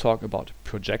why we're talking about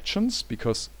projections,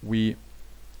 because we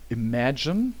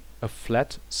imagine a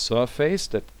flat surface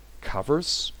that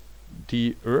covers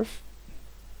the Earth,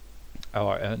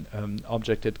 or an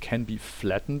object that can be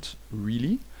flattened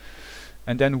really,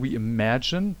 and then we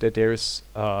imagine that there is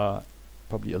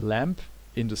probably a lamp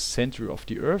in the center of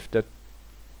the Earth that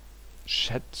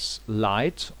sheds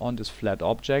light on this flat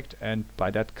object, and by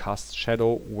that casts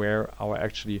shadow where our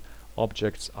actually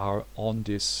objects are on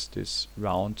this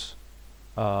round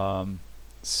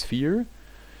sphere.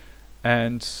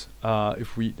 And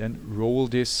if we then roll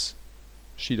this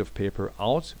sheet of paper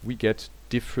out, we get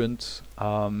different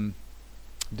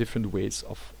different ways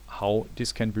of how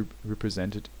this can be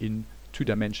represented in 2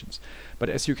 dimensions. But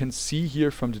as you can see here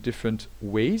from the different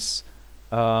ways,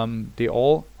 they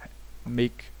all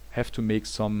have to make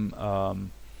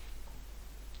some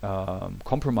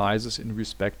compromises in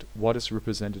respect what is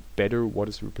represented better, what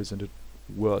is represented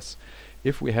worse.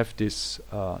 If we have this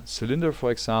cylinder,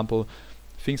 for example,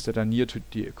 things that are near to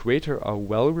the equator are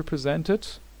well represented.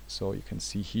 So you can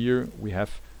see here we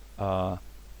have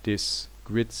these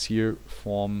grids here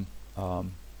form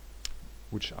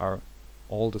which are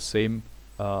all the same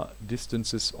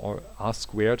distances or are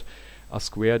squared.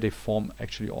 They form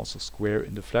actually also square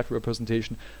in the flat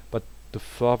representation, but the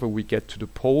further we get to the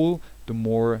pole, the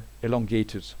more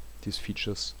elongated these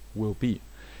features will be.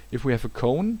 If we have a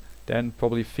cone, then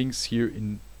probably things here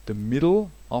in the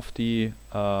middle of the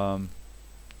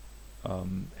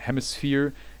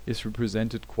hemisphere is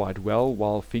represented quite well,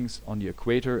 while things on the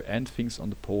equator and things on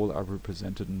the pole are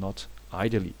represented not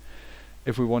ideally.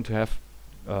 If we want to have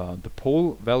the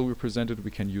pole well represented,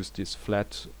 we can use this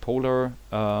flat polar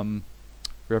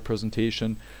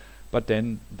representation, but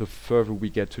then the further we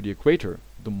get to the equator,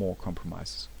 the more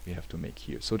compromises we have to make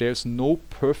here. So there's no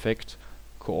perfect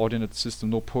coordinate system,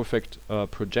 no perfect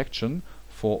projection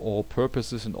for all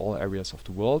purposes in all areas of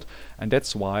the world, and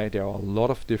that's why there are a lot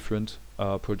of different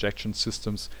projection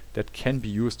systems that can be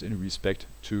used in respect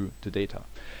to the data.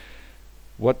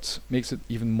 What makes it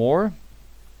even more,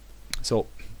 so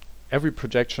every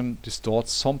projection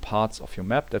distorts some parts of your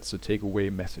map. That's the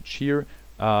takeaway message here.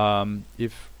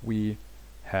 If we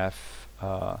have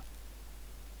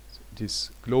this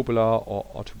globular or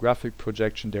orthographic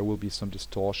projection, there will be some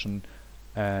distortion,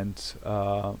 and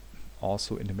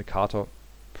also in the Mercator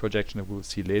projection that we will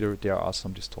see later, there are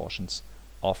some distortions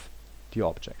of the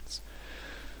objects.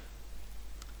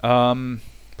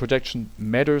 Projection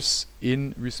matters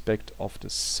in respect of the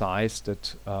size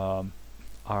that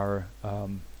are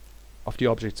of the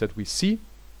objects that we see.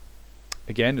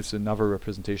 Again, it's another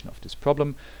representation of this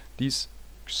problem. These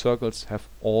circles have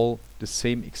all the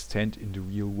same extent in the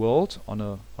real world on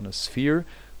a sphere,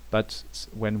 but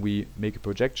when we make a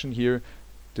projection here,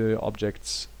 the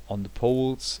objects on the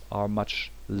poles are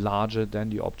much larger than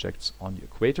the objects on the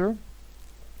equator.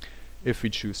 If we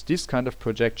choose this kind of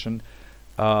projection,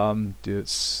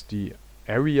 the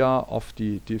area of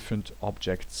the different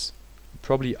objects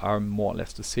probably are more or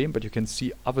less the same, but you can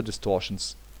see other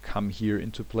distortions come here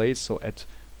into play. So at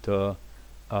the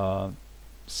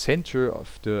center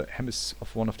of the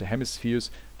one of the hemispheres,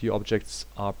 the objects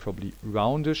are probably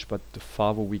roundish, but the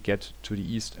farther we get to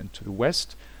the east and to the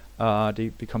west, they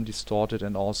become distorted,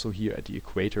 and also here at the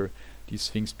equator these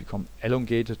things become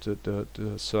elongated,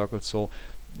 the circle. So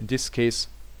in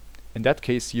that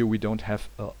case here we don't have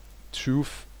a true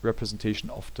representation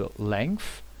of the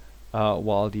length, but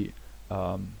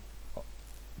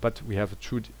we have a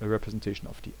true representation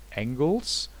of the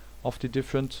angles of the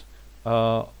different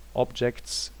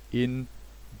objects in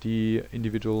the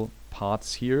individual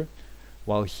parts here.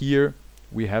 while here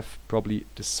we have probably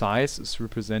the size is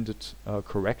represented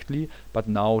correctly, but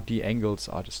now the angles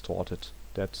are distorted.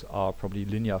 That are probably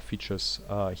linear features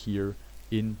here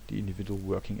in the individual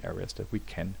working areas that we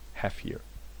can have here.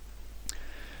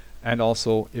 And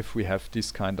also, if we have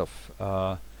this kind of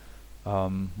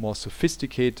more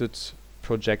sophisticated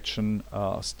projection,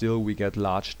 still we get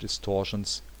large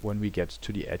distortions when we get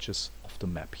to the edges of the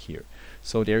map here.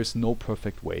 So there is no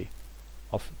perfect way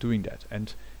of doing that,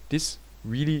 and this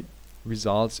really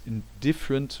results in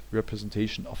different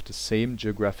representation of the same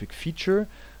geographic feature.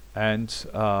 And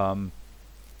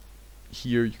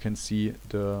here you can see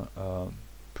the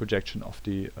projection of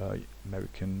the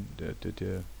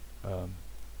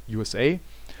USA,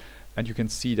 and you can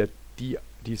see that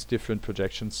these different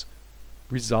projections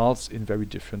results in very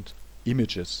different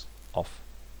images of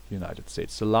the United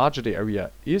States. The larger the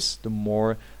area is, the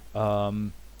more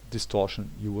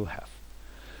distortion you will have.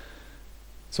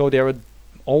 So there are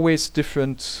always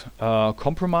different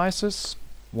compromises.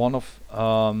 One of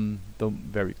the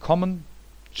very common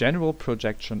general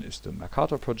projection is the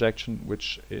Mercator projection,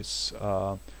 which is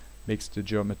makes the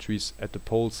geometries at the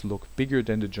poles look bigger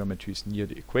than the geometries near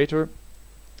the equator.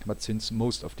 But since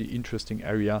most of the interesting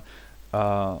area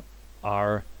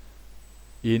are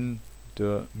in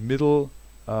the middle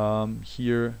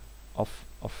here of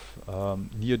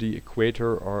near the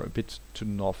equator, or a bit to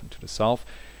the north and to the south,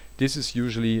 this is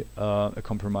usually a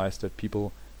compromise that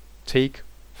people take,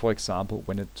 for example,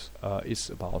 when it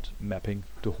is about mapping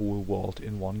the whole world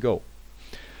in one go.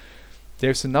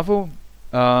 There's another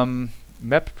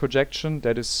map projection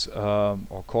that is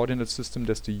or coordinate system,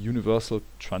 that's the universal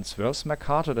transverse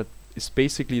Mercator, that is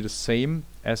basically the same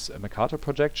as a Mercator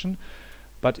projection,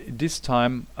 but this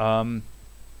time there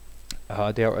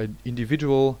are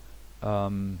individual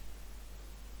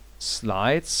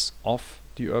slides of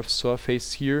the Earth's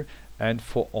surface here, and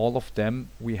for all of them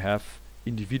we have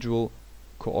individual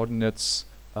coordinates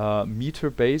meter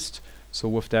based. So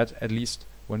with that, at least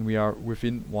when we are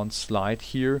within one slide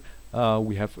here,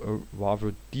 we have a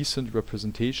rather decent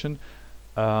representation.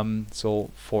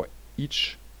 So for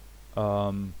each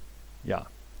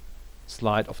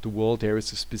slide of the world, there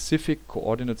is a specific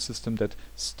coordinate system that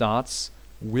starts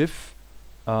with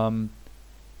a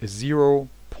 0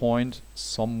 point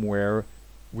somewhere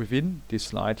within this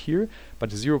slide here, but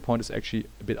the 0 point is actually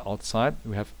a bit outside.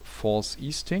 We have false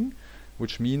easting,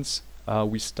 which means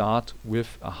we start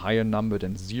with a higher number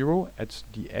than 0 at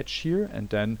the edge here, and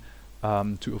then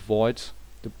to avoid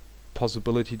the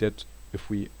possibility that if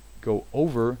we go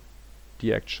over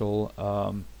the actual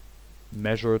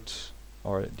measured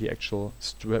or the actual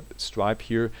stripe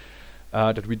here,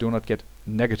 that we do not get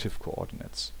negative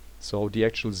coordinates. So the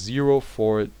actual 0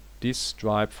 for this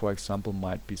stripe, for example,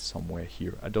 might be somewhere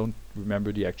here. I don't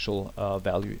remember the actual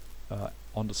value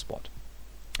on the spot.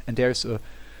 And there's a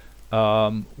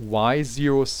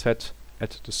y0 set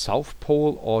at the South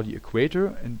Pole or the equator,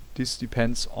 and this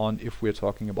depends on if we're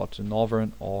talking about the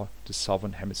northern or the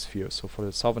southern hemisphere. So for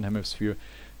the southern hemisphere,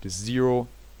 the 0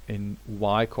 in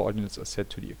y coordinates are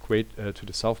set to the to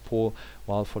the South Pole,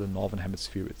 while for the northern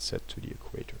hemisphere it's set to the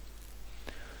equator.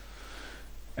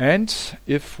 And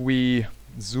if we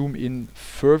zoom in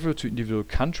further to individual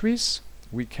countries,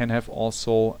 we can have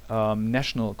also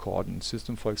national coordinate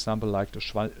system, for example, like the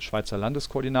Schweizer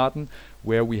Landeskoordinaten,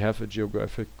 where we have a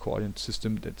geographic coordinate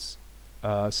system that's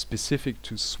specific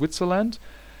to Switzerland.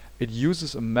 It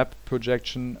uses a map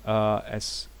projection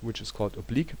which is called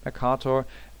oblique Mercator,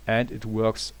 and it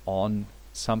works on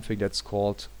something that's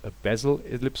called a basal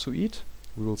ellipsoid.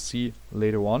 We will see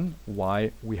later on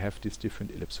why we have these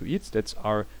different ellipsoids. That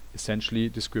are essentially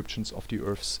descriptions of the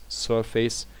Earth's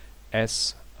surface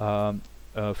as a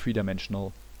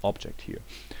three-dimensional object here.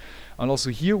 And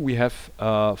also here we have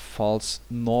false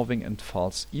northing and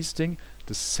false easting.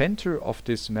 The center of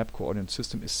this map coordinate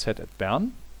system is set at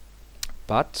Bern,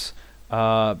 but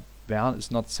Bern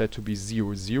is not set to be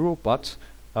 0, 0, but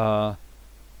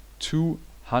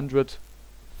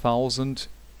 200,000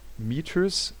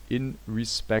 meters in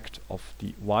respect of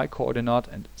the y coordinate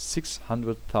and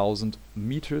 600,000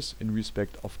 meters in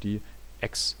respect of the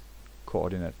x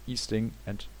coordinate, easting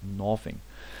and northing.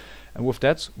 And with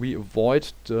that we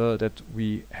avoid that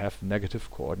we have negative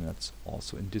coordinates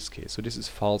also in this case. So this is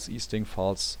false easting,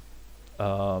 false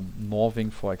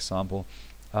northing, for example,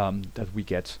 that we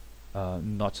get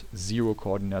not 0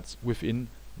 coordinates within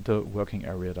the working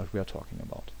area that we are talking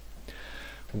about.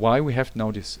 Why we have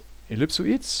now this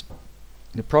ellipsoids?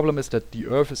 The problem is that the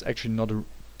Earth is actually not a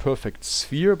perfect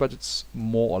sphere, but it's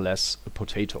more or less a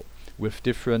potato with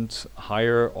different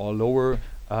higher or lower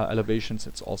elevations.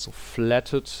 It's also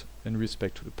flattened in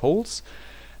respect to the poles,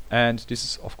 and this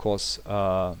is of course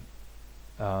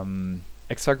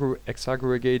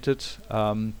exaggregated,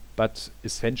 but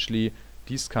essentially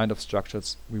these kind of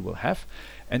structures we will have.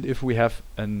 And if we have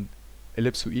an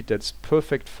ellipsoid that's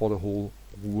perfect for the whole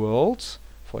world,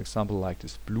 for example like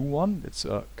this blue one, it's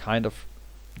a kind of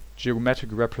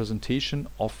geometric representation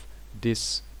of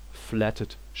this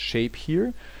flatted shape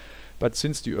here. But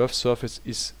since the Earth's surface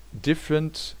is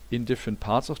different in different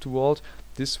parts of the world,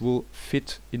 this will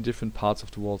fit in different parts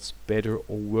of the world better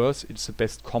or worse. It's the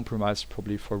best compromise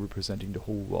probably for representing the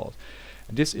whole world.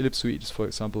 And this ellipsoid is, for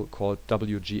example, called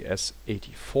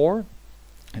WGS84,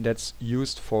 and that's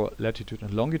used for latitude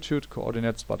and longitude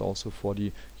coordinates, but also for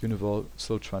the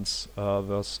universal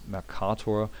transverse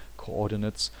Mercator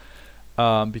coordinates,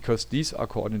 because these are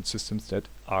coordinate systems that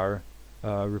are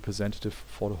representative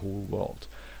for the whole world.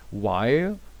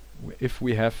 While if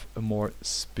we have a more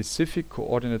specific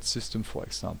coordinate system, for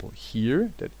example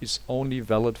here, that is only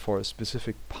valid for a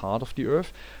specific part of the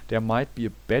Earth, there might be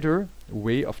a better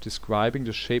way of describing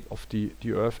the shape of the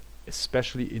Earth,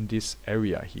 especially in this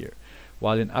area here.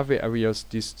 While in other areas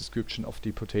this description of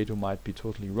the potato might be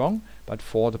totally wrong, but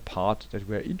for the part that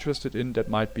we're interested in, that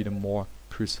might be the more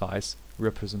precise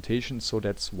representation. So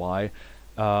that's why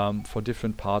for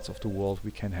different parts of the world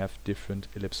we can have different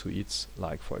ellipsoids,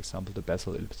 like for example the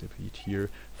basal ellipsoid here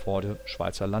for the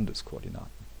Schweizer Landeskoordinaten.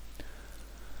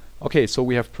 Okay, so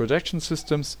we have projection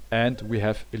systems and we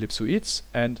have ellipsoids,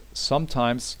 and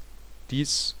sometimes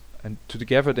these and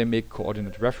together they make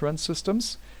coordinate reference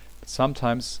systems.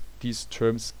 Sometimes these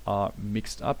terms are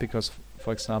mixed up because,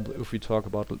 for example, if we talk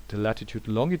about the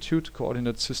latitude-longitude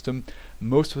coordinate system,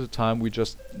 most of the time we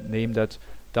just name that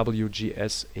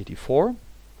WGS84,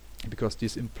 because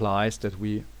this implies that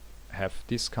we have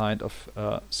this kind of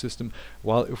system.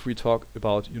 While if we talk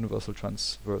about universal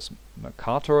transverse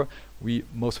Mercator, we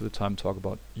most of the time talk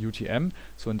about UTM.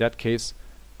 So in that case,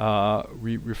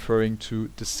 we referring to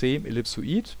the same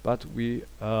ellipsoid, but we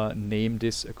name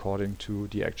this according to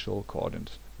the actual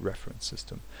coordinate reference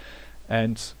system.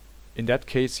 And in that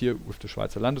case here with the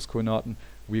Schweizer Landeskoordinaten,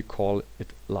 we call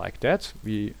it like that.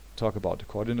 We talk about the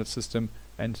coordinate system,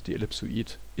 and the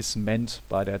ellipsoid is meant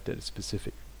by that is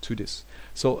specific to this.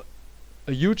 So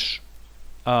a huge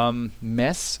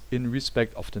mess in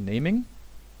respect of the naming,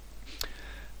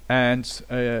 and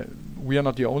we are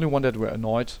not the only one that were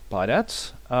annoyed by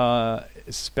that.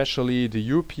 Especially the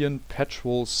European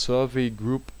Petrol Survey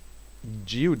Group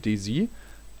Geodesy,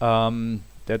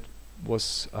 that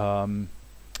was a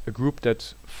group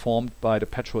that formed by the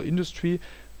petrol industry,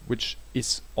 which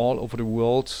is all over the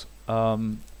world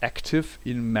active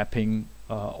in mapping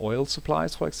oil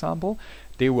supplies, for example.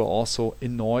 They were also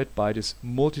annoyed by this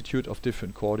multitude of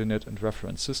different coordinate and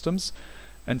reference systems,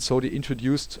 and so they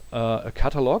introduced a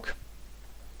catalog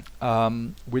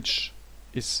which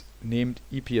is named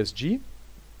EPSG,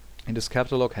 and this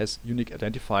catalog has unique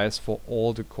identifiers for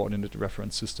all the coordinate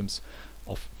reference systems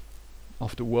of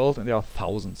the world, and there are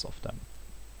thousands of them.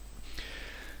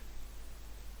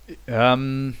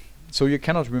 So you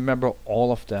cannot remember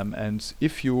all of them, and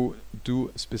if you do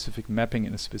specific mapping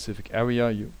in a specific area,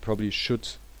 you probably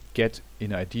should get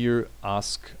an idea,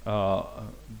 ask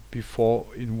before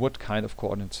in what kind of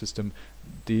coordinate system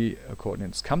the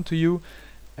coordinates come to you,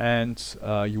 and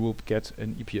you will get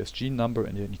an EPSG number,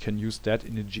 and then you can use that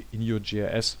in your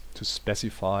GIS to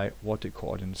specify what the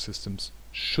coordinate systems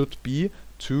should be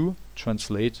to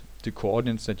translate the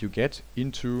coordinates that you get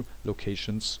into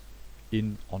locations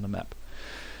on a map.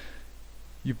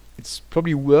 It's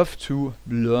probably worth to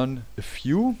learn a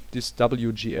few. This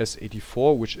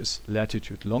WGS84, which is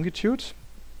latitude longitude,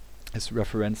 is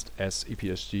referenced as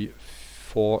EPSG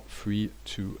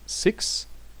 4326.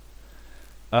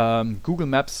 Google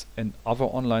Maps and other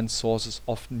online sources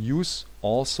often use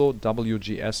also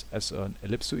WGS as an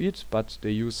ellipsoid, but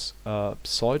they use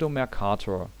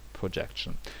pseudo-Mercator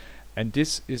projection, and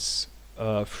this is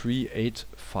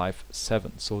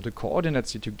 3857. So the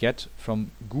coordinates that you get from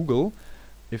Google,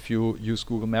 if you use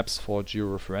Google Maps for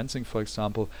georeferencing, for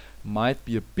example, might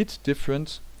be a bit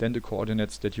different than the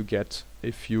coordinates that you get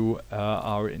if you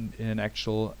are in an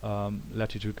actual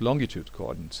latitude-longitude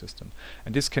coordinate system.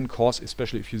 And this can cause,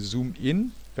 especially if you zoom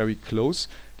in very close,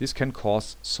 this can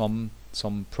cause some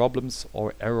problems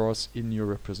or errors in your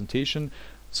representation.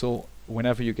 So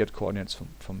whenever you get coordinates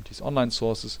from these online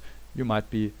sources, you might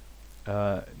be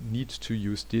need to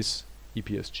use this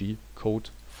EPSG code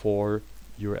for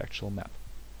your actual map.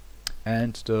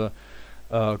 And the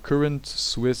current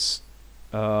Swiss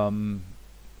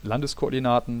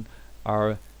Landeskoordinaten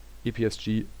are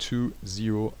EPSG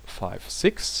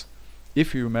 2056.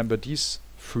 If you remember these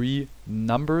three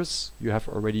numbers, you have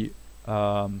already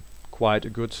quite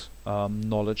a good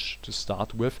knowledge to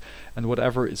start with, and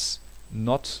whatever is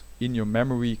not in your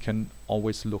memory, you can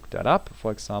always look that up.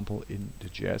 For example, in the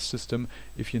GIS system,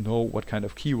 if you know what kind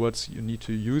of keywords you need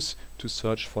to use to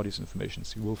search for these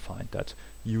informations, you will find that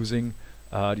using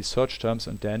the search terms,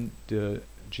 and then the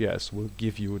GIS will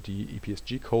give you the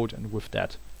EPSG code, and with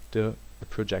that the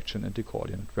projection and the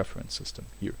coordinate reference system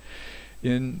here.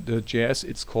 In the GIS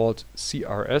it's called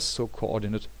CRS, so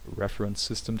coordinate reference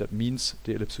system. That means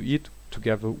the ellipsoid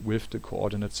together with the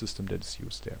coordinate system that is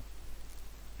used there.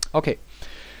 Okay,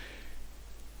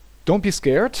 don't be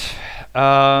scared.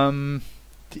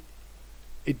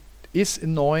 It is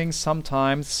annoying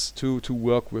sometimes to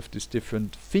work with these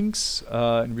different things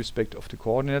in respect of the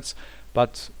coordinates,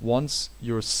 but once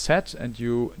you're set and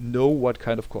you know what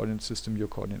kind of coordinate system your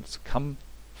coordinates come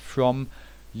from,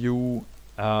 you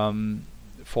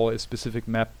for a specific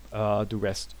map, the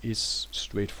rest is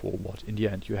straightforward. In the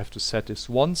end, you have to set this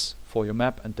once for your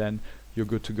map, and then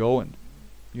you're good to go. And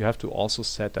you have to also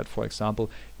set that, for example,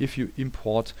 if you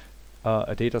import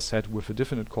a data set with a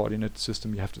different coordinate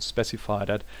system, you have to specify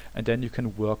that, and then you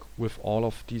can work with all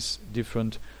of these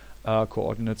different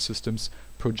coordinate systems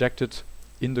projected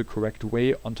in the correct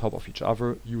way on top of each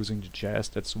other using the GIS.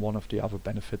 That's one of the other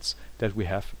benefits that we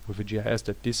have with the GIS,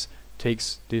 that this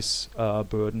takes this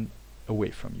burden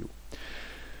away from you.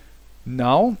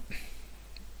 Now,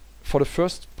 for the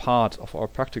first part of our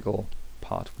practical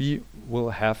part, we will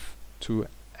have to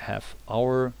have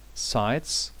our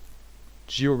sites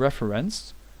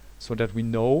georeferenced so that we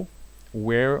know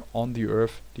where on the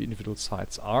Earth the individual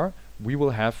sites are. You will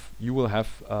have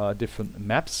different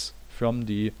maps from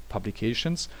the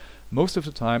publications. Most of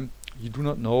the time you do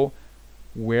not know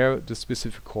where the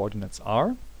specific coordinates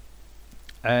are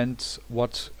and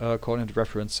what coordinate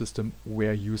reference system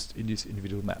were used in these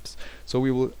individual maps. So we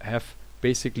will have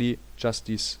basically just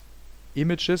these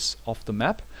images of the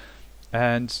map,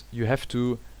 and you have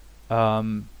to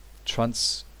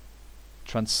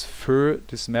transfer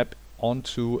this map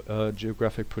onto a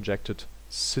geographic projected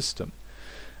system.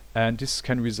 And this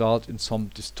can result in some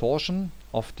distortion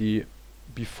of the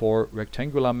before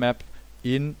rectangular map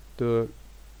in the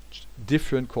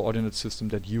different coordinate system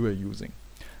that you are using.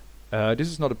 This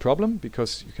is not a problem,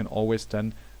 because you can always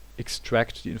then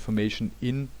extract the information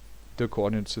in the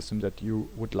coordinate system that you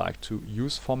would like to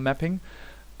use for mapping.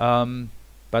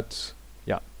 But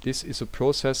yeah, this is a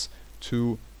process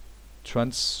to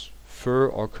transfer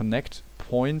or connect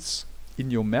points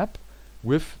in your map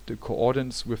with the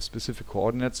coordinates, with specific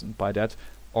coordinates, and by that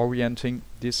orienting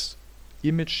this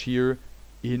image here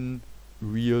in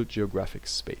real geographic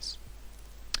space.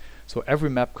 So every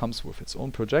map comes with its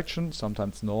own projection,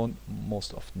 sometimes known,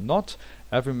 most often not.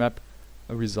 Every map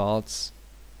has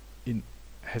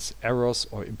errors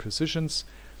or imprecisions.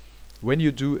 When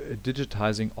you do a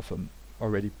digitizing of an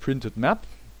already printed map,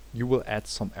 you will add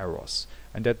some errors,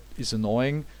 and that is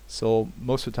annoying. So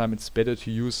most of the time it's better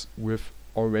to use with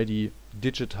already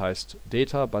digitized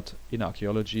data, but in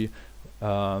archaeology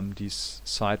these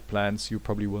site plans, you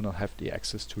probably will not have the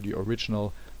access to the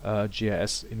original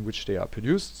GIS in which they are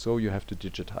produced, so you have to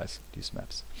digitize these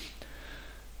maps.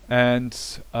 And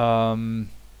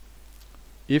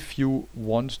if you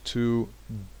want to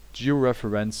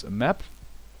georeference a map,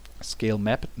 scale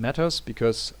map matters,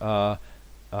 because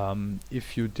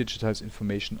if you digitize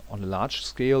information on a large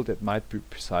scale, that might be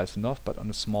precise enough, but on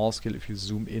a small scale, if you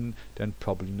zoom in, then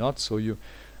probably not. So you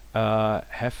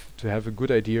have to have a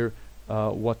good idea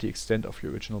what the extent of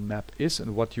your original map is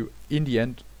and what you in the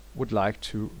end would like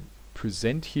to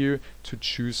present here, to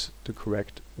choose the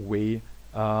correct way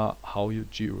how you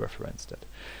georeference that.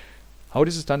 How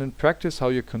this is done in practice, how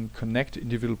you can connect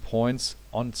individual points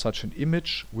on such an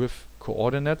image with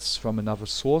coordinates from another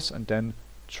source and then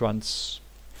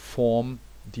transform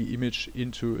the image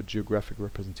into a geographic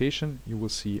representation, you will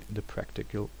see in the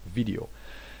practical video.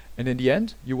 And in the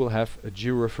end, you will have a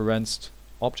georeferenced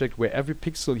object where every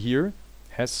pixel here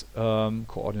has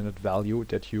coordinate value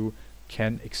that you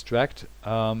can extract,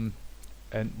 and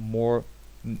more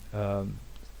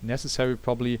necessary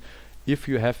probably, if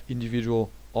you have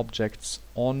individual objects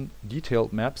on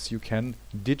detailed maps, you can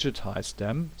digitize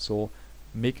them. So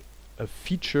make a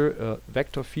feature, a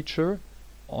vector feature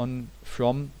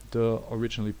from the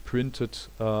originally printed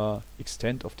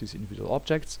extent of these individual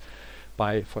objects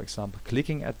by, for example,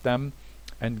 clicking at them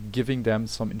and giving them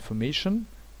some information,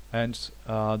 and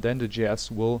then the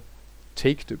GIS will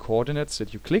take the coordinates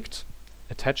that you clicked,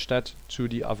 attach that to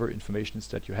the other informations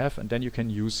that you have, and then you can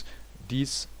use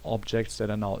these objects that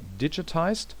are now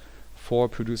digitized for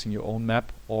producing your own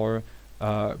map or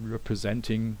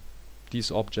representing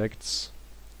these objects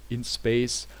in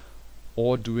space,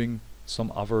 or doing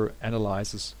some other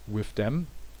analysis with them,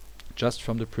 just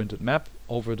from the printed map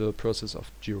over the process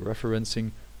of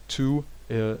georeferencing to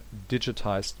a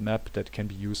digitized map that can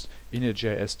be used in a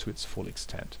GIS to its full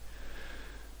extent.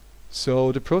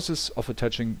 So the process of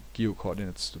attaching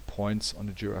geocoordinates to points on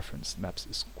the georeferenced maps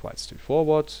is quite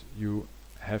straightforward. You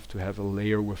have to have a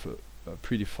layer with a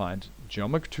predefined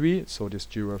geometry, so this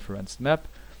georeferenced map.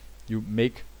 You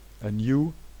make a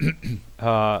new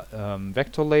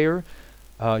vector layer,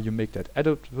 you make that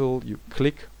editable, you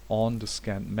click on the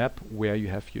scanned map where you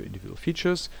have your individual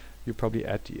features, you probably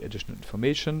add the additional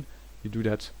information. You do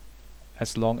that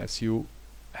as long as you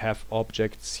have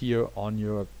objects here on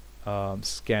your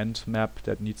scanned map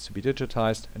that needs to be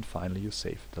digitized, and finally you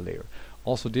save the layer.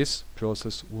 Also, this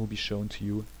process will be shown to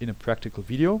you in a practical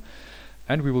video,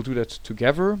 and we will do that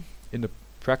together in the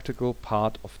practical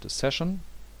part of the session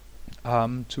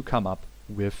to come up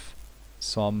with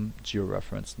some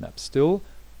georeferenced maps. Still,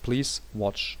 please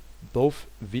watch both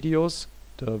videos,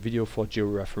 the video for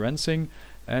georeferencing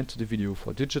and the video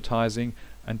for digitizing,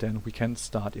 and then we can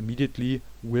start immediately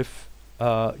with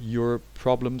your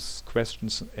problems,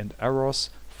 questions and errors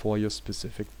for your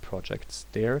specific projects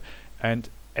there. And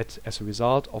as a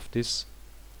result of this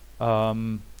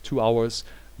 2 hours,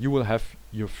 you will have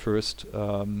your first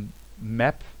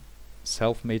map,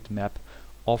 self-made map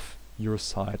of your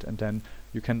site, and then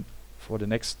you can, for the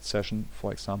next session,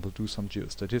 for example, do some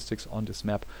geostatistics on this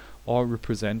map or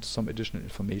represent some additional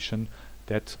information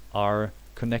that are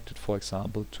connected, for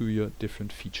example, to your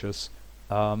different features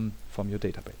from your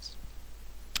database.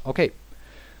 Okay,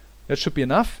 that should be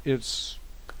enough. It's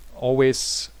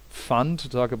always fun to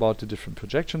talk about the different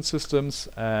projection systems,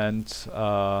 and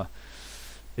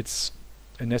it's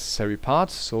a necessary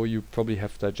part, so you probably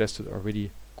have digested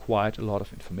already quite a lot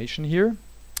of information here.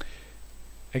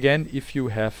 Again, if you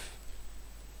have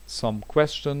some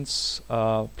questions,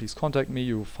 please contact me.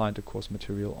 You will find the course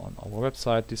material on our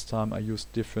website. This time I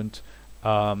used different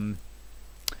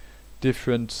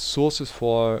sources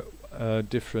for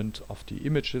different of the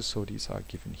images, so these are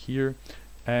given here,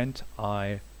 and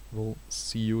I will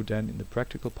see you then in the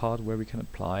practical part where we can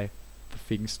apply the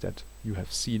things that you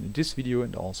have seen in this video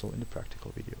and also in the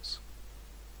practical videos.